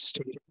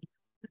stated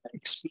that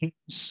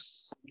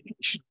experience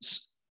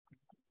communications.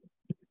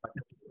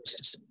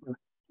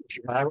 If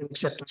you have an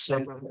acceptance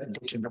letter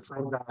dated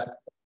before that,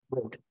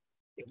 good.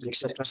 If the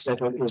acceptance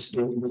letter is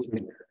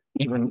dated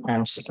even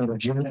on 2nd of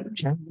January,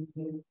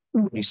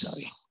 I'm very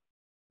sorry.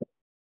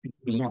 It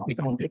will not be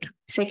counted.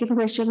 Second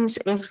question is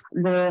if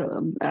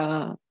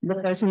the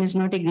person is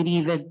not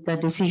agree with the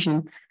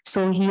decision,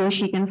 so he or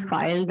she can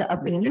file the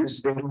appeal.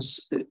 Yes, there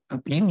is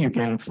appeal. You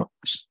can file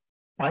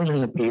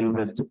an appeal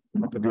with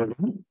the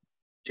building.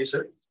 Yes,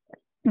 sir.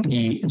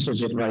 The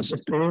associate vice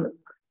rector,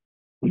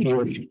 he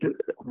or she, the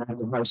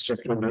vice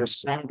rector will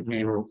respond to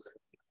you,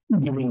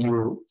 giving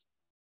you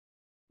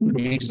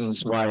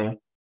reasons why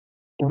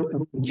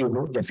you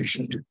were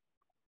deficient.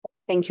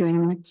 Thank you very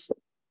much.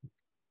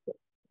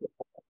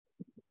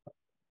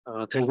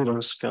 Thank you,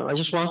 Dr. I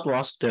just want to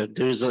ask that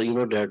there is a,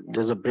 that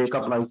there's a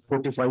breakup like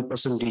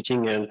 45%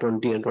 teaching and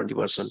 20 and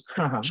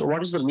 20%. So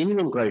what is the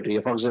minimum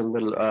criteria? For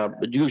example,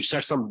 do you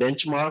set some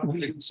benchmark?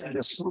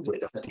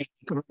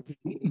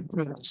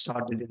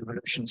 Started the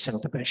evaluation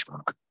center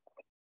benchmark.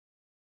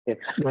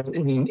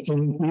 In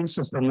case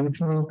of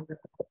promotion,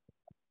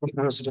 it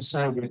was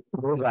decided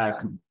to go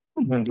back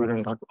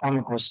during the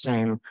Omicron's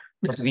time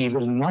that we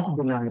will not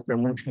deny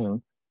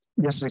promotion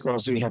just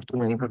because we have too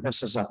many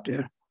professors up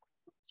there.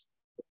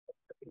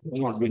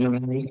 Not be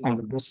on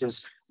the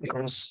basis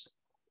because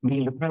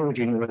being a private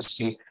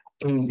university,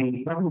 in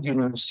the private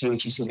university,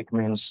 HEC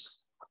recommends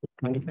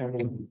 25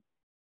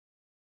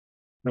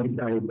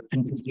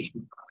 and 50.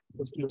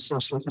 50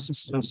 associate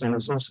assistants and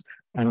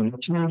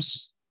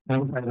lecturers,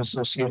 25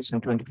 associates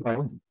and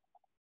 25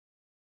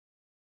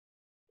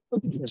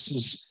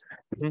 professors.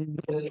 Then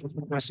if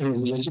the person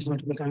is eligible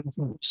to become a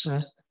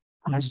professor,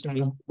 has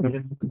done,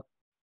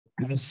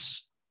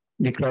 has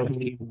the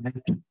criteria,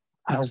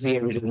 has the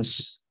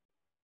evidence.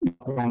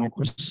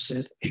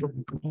 Said should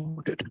be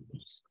promoted.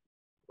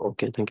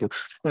 Okay, thank you.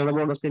 And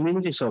about the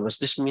community service,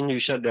 this means you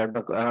said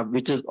that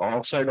which is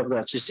outside of the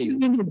FCCU.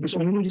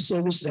 Community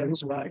service, that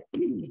is why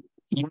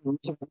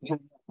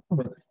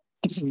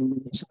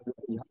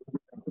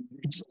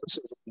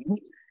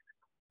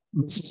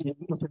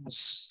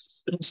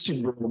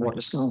what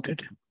is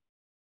counted.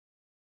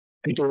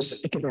 It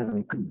is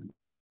academic,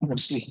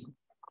 mostly.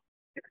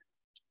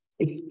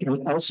 It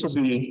can also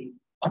be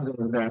other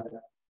than that.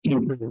 You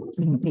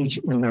teach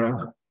in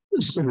a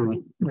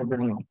school,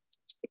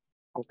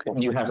 Okay.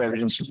 You have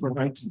evidence to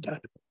provide for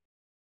that.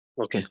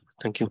 Okay,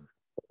 thank you.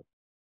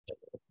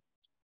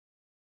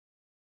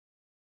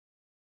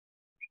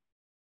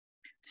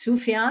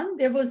 Sufyan,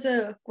 there was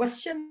a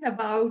question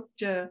about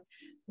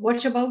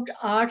what about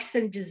arts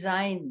and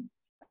design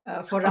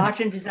for art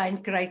and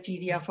design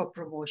criteria for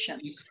promotion?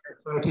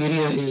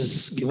 Criteria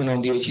is given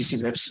on the HEC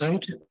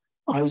website.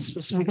 I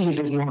specifically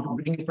did not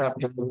bring it up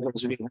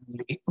because we have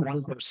only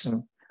one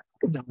person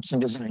in arts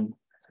and design,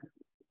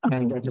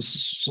 and that is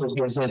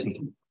Sophia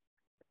Zedi.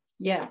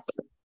 Yes.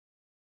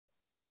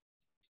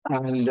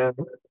 And that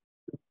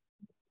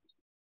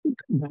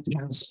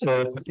has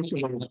a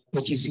particular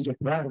HEC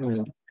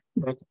requirement,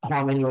 like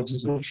how many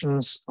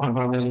exhibitions or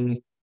how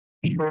many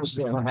shows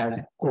they have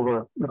had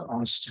over the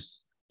past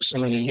so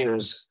many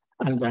years,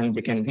 and then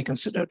they can be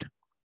considered.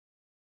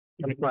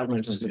 The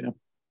requirement is there.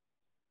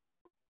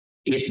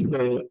 If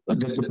the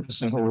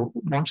person who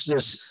wants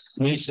this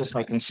needs it,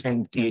 I can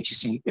send the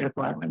HEC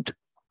requirement.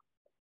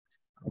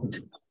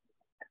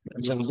 For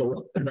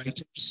example,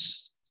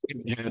 writers,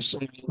 we have so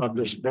many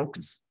published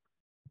books,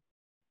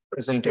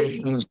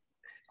 presentations,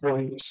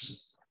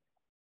 points.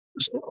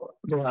 So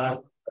there are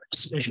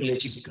special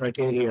HEC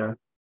criteria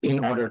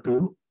in order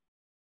to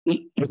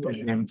look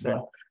at them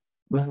for.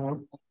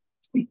 Well,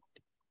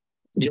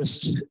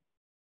 just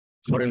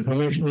for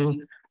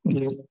information,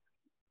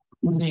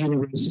 the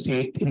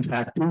university, in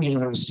fact, 2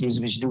 universities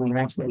which do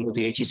not follow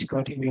the HEC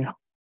criteria.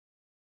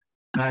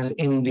 And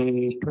in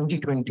the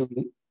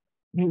 2020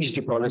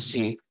 PhD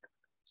policy,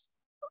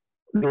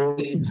 there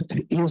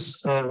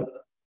is a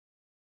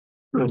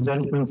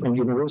resolution from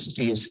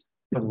universities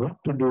that what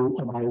to do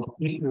about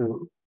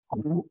people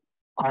who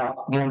are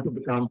going to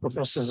become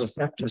professors of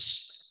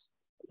practice,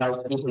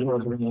 like people who are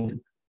doing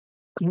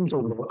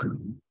clinical work,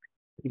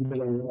 people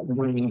who are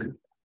doing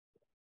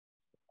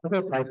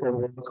other type of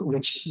work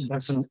which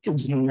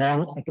is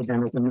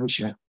non-academic in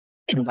nature,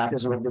 and that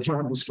is what the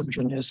job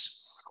description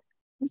is.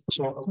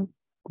 So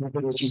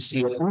whether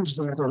HEC approves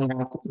that or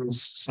not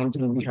is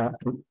something we have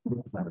to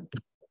look at.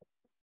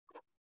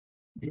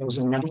 Because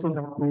in medical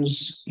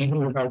doctors,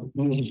 even without a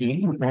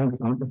PhD, you can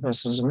become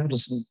professors of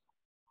medicine.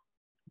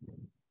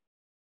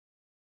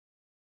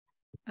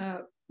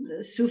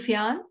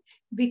 Sufyan,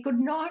 we could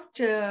not,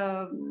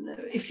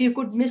 if you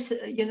could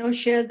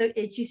share the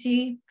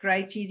HEC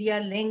criteria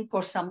link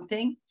or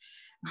something,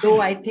 though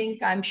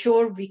I'm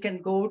sure we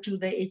can go to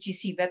the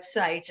HEC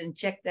website and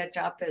check that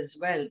up as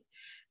well.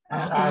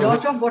 A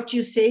lot of what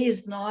you say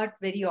is not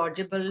very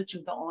audible to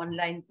the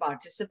online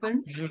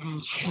participants.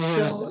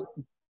 So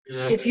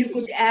if you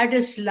could add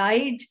a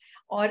slide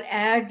or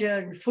add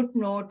a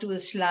footnote to a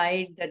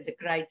slide that the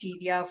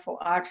criteria for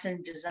arts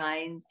and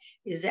design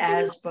is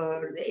as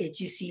per the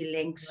HEC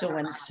link so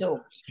and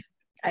so.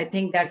 I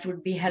think that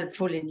would be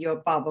helpful in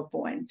your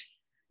PowerPoint.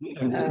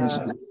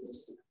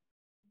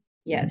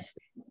 Yes.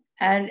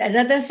 And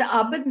another,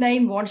 Abid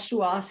Naim wants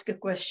to ask a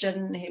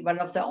question, one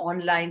of the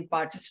online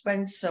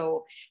participants.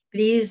 So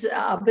please,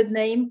 Abid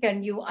Naim,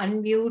 can you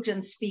unmute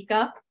and speak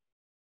up?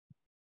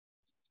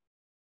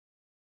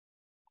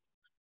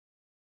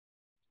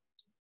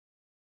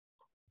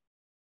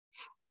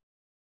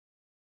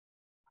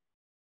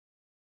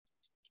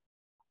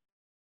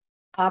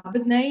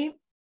 Abid Naim?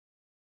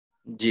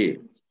 Ji,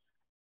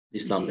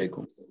 Assalamu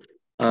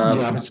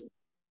alaikum.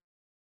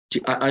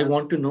 I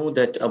want to know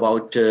that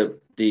about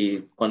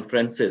the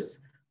conferences,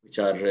 which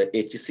are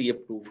HEC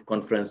approved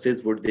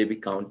conferences, would they be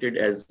counted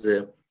as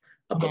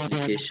a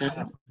publication.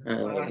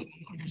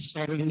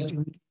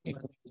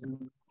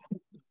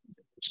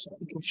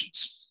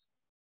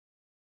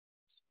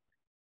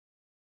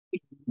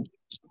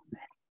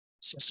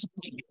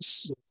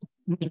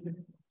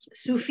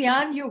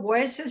 Sufyan, your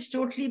voice is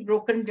totally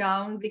broken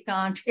down. We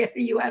can't hear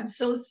you. I'm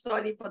so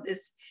sorry for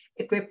this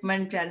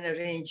equipment and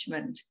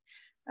arrangement.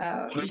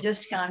 We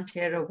just can't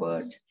hear a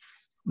word.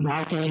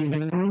 Now can you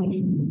hear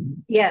me?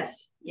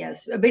 Yes,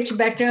 yes, a bit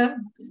better,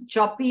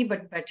 choppy,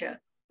 but better.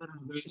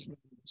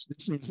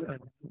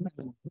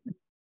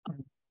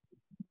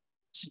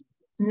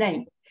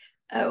 नहीं,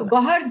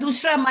 गौहर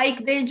दूसरा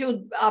mic दें जो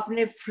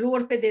आपने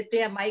floor पे देते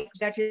हैं mic,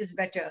 that is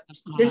better.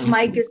 This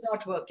mic is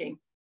not working.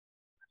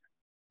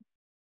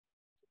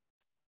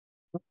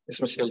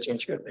 इसमें cell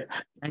change कर दे.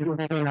 Can you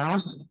hear me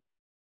now?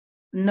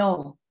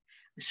 No.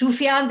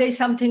 Sufyan, there's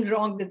something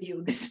wrong with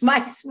you. This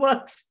mic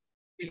works.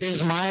 It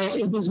is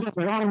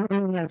wrong.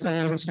 Yes, I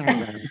understand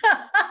that.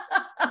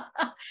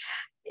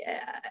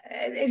 Yeah,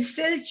 it's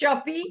still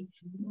choppy,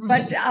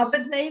 but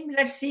Abid Naim,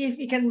 let's see if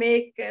we can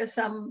make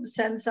some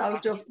sense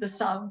out of the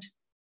sound.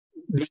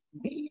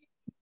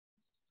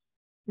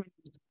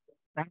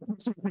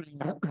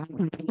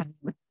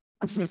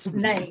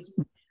 Naim,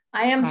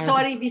 I am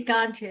sorry we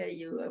can't hear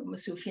you,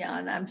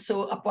 Sufyan. I'm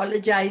so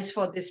apologize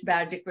for this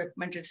bad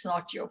equipment. It's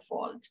not your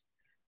fault.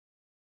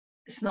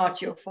 It's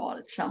not your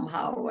fault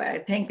somehow. I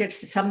think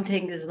it's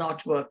something is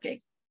not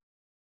working.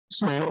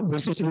 So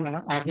basically,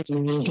 I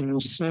can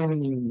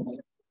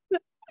send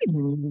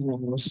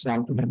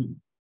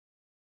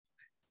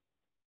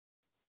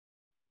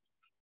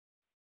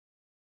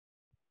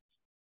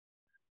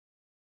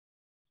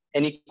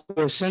Any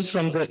questions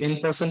from the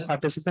in-person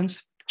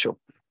participants? Sure.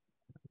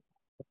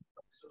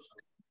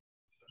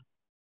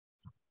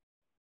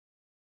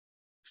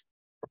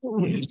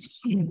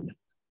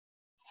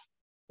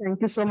 Thank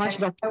you so much,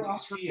 Doctor.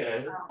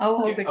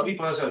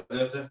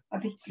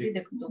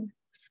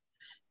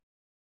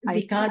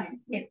 We can't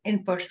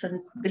in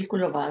person.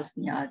 बिल्कुल आवाज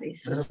नहीं आ रही.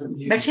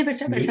 बैठे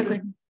बैठे बैठा कोई.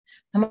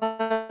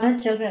 हमारा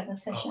चल रहा है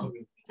session.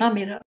 हाँ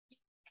मेरा.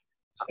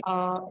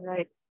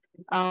 Right.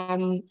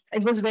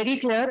 It was very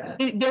clear.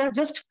 There are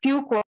just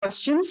few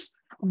questions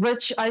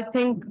which I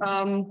think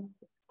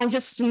I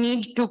just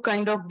need to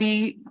kind of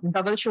be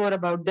double sure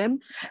about them.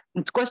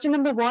 Question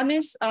number one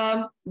is,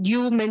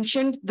 you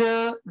mentioned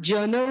the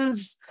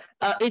journals,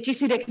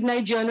 HEC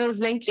recognized journals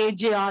like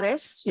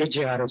AJRS.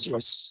 AJRS,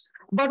 yes.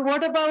 But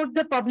what about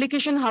the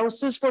publication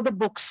houses for the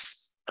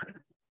books?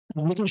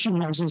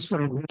 Publication houses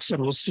for books are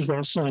listed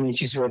also on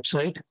HEC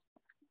website,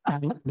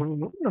 and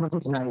we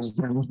recognize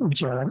them,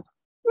 which are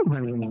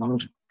well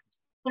renowned.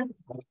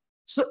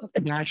 So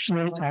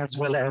national as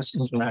well as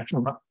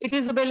international. It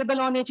is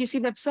available on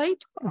HEC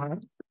website?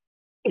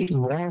 It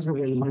was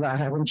available. I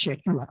haven't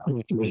checked it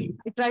lately.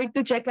 I tried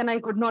to check and I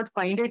could not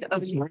find it. It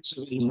was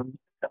available.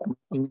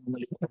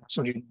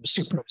 So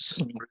University Press,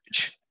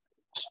 Cambridge.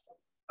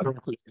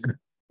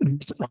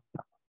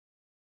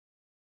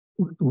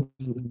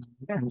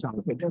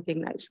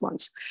 Recognized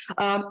ones.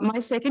 My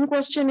second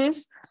question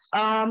is,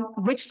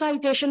 which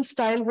citation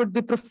style would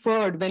be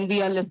preferred when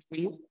we are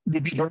listening? We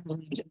don't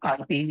need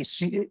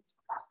RPC,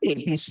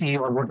 APC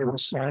or whatever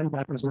style,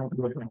 that is not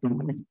what we're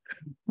doing.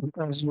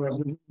 Because you are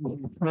the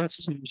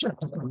first stage of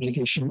the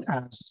publication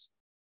as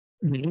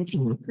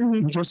written.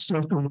 You just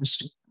have to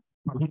list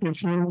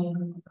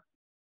publication,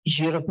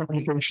 year of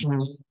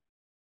publication,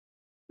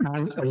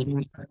 and a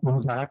link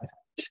to that.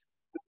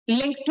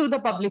 Link to the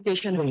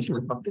publication. Link to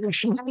the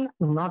publication.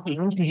 Not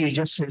link, you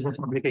just say the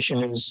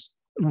publication is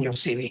in your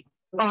CV.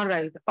 All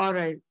right, all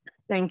right.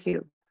 Thank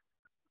you.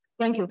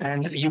 Thank you.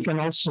 And you can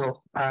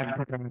also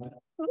add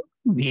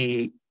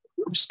the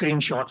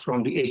screenshot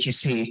from the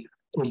HEC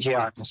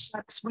AJRS.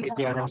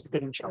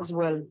 Screenshot As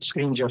well.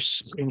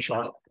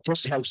 Screenshot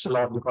just helps a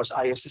lot because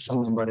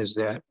ISSN number is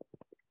there.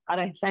 All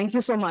right. Thank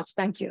you so much.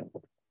 Thank you.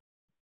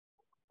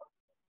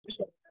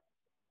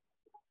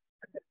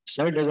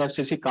 Sir, does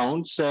FCC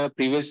counts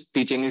previous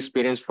teaching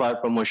experience for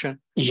promotion?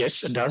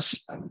 Yes, it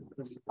does.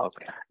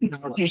 Okay.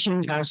 Now,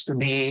 teaching has to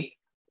be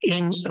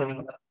in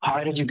a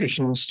higher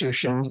education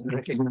institution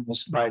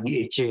recognized by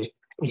the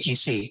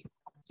HEC.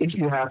 If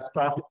you have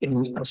taught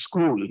in a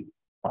school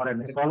or at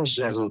the college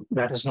level,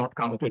 that is not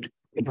counted.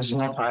 It is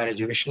not higher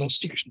education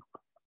institution.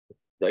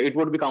 It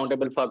would be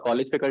countable for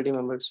college faculty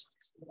members?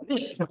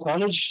 The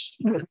college,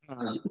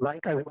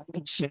 like I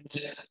said,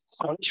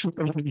 college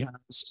faculty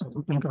has a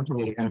different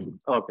criteria.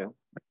 Okay.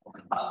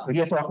 We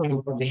are talking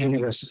about the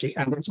university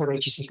and therefore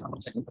HEC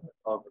comes in.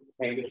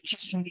 Okay.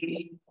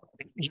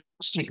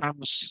 University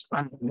comes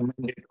under the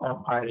mandate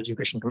of Higher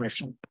Education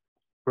Commission,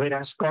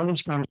 whereas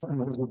college comes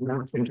under the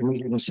Board of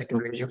Intermediate and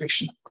Secondary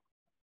Education.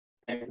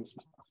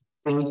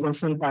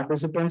 In-person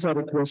participants are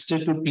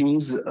requested to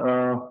please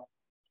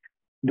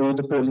do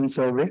the polling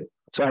survey.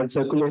 So I'll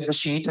circulate the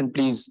sheet and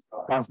please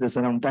pass this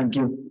around. Thank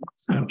you.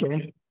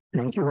 Okay.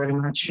 Thank you very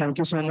much. Thank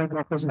you so much,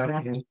 Dr.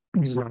 Zara.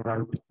 Please log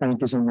out. Thank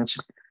you so much.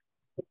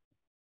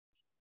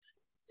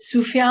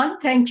 Sufyan,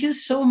 thank you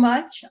so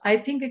much. I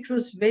think it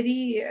was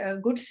very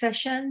good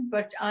session,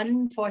 but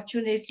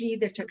unfortunately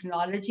the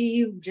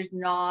technology did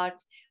not,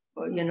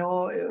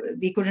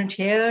 we couldn't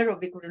hear or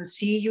we couldn't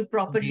see you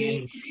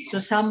properly. So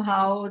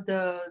somehow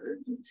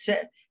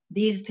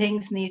these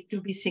things need to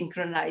be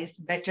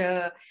synchronized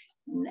better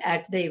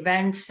at the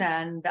events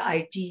and the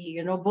IT,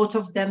 both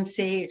of them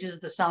say it is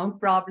the sound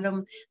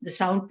problem. The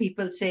sound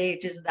people say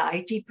it is the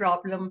IT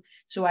problem.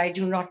 So I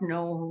do not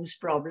know whose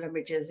problem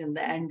it is in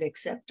the end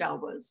except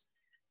ours.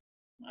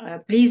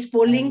 Please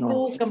polling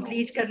ko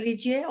complete kar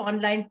lijiye,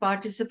 online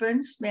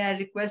participants. May I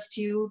request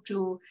you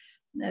to,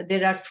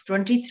 there are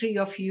 23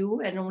 of you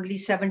and only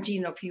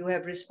 17 of you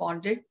have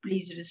responded.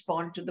 Please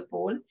respond to the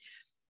poll.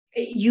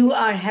 You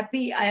are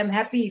happy. I am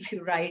happy if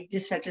you write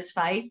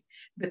dissatisfied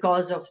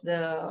because of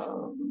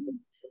the,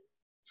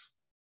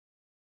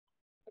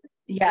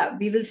 yeah,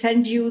 we will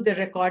send you the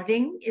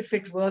recording if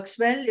it works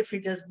well. If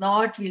it does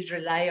not, we'll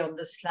rely on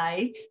the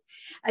slides.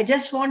 I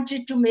just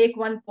wanted to make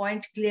one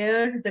point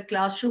clear. The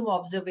classroom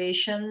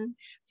observation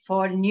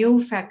for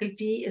new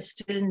faculty is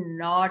still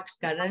not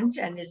current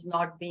and is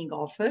not being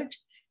offered.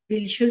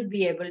 We should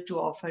be able to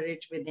offer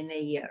it within a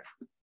year.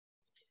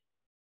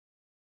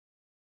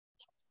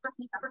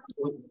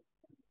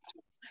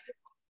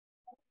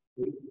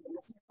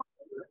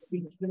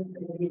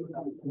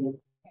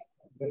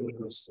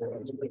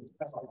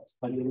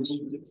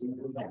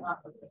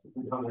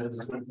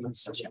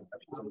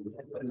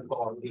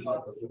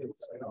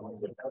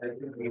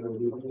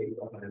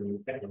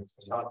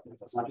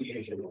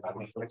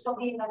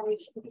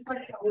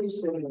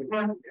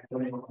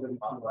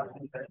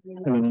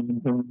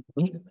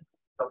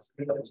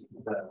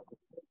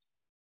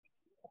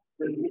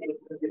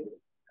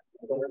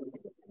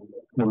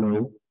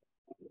 Hello.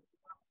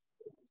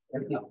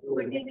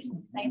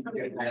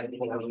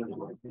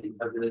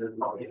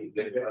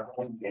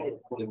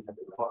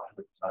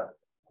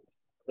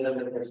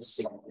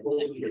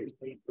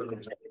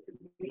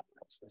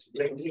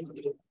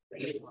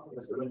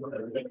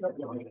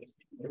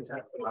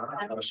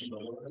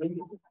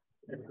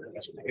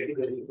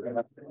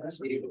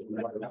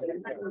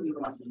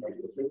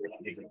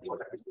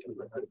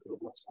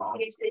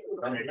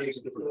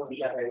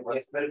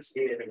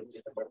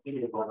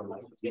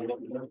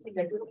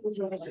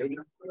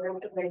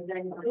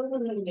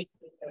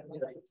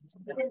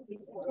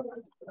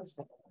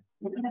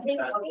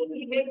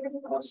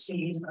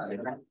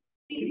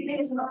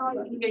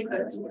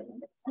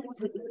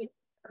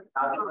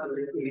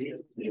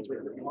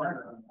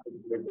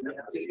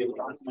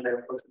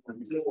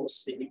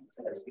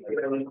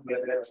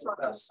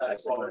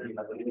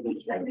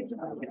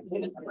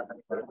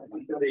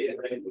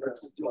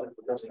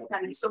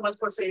 Thank you so much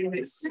for saying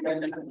this.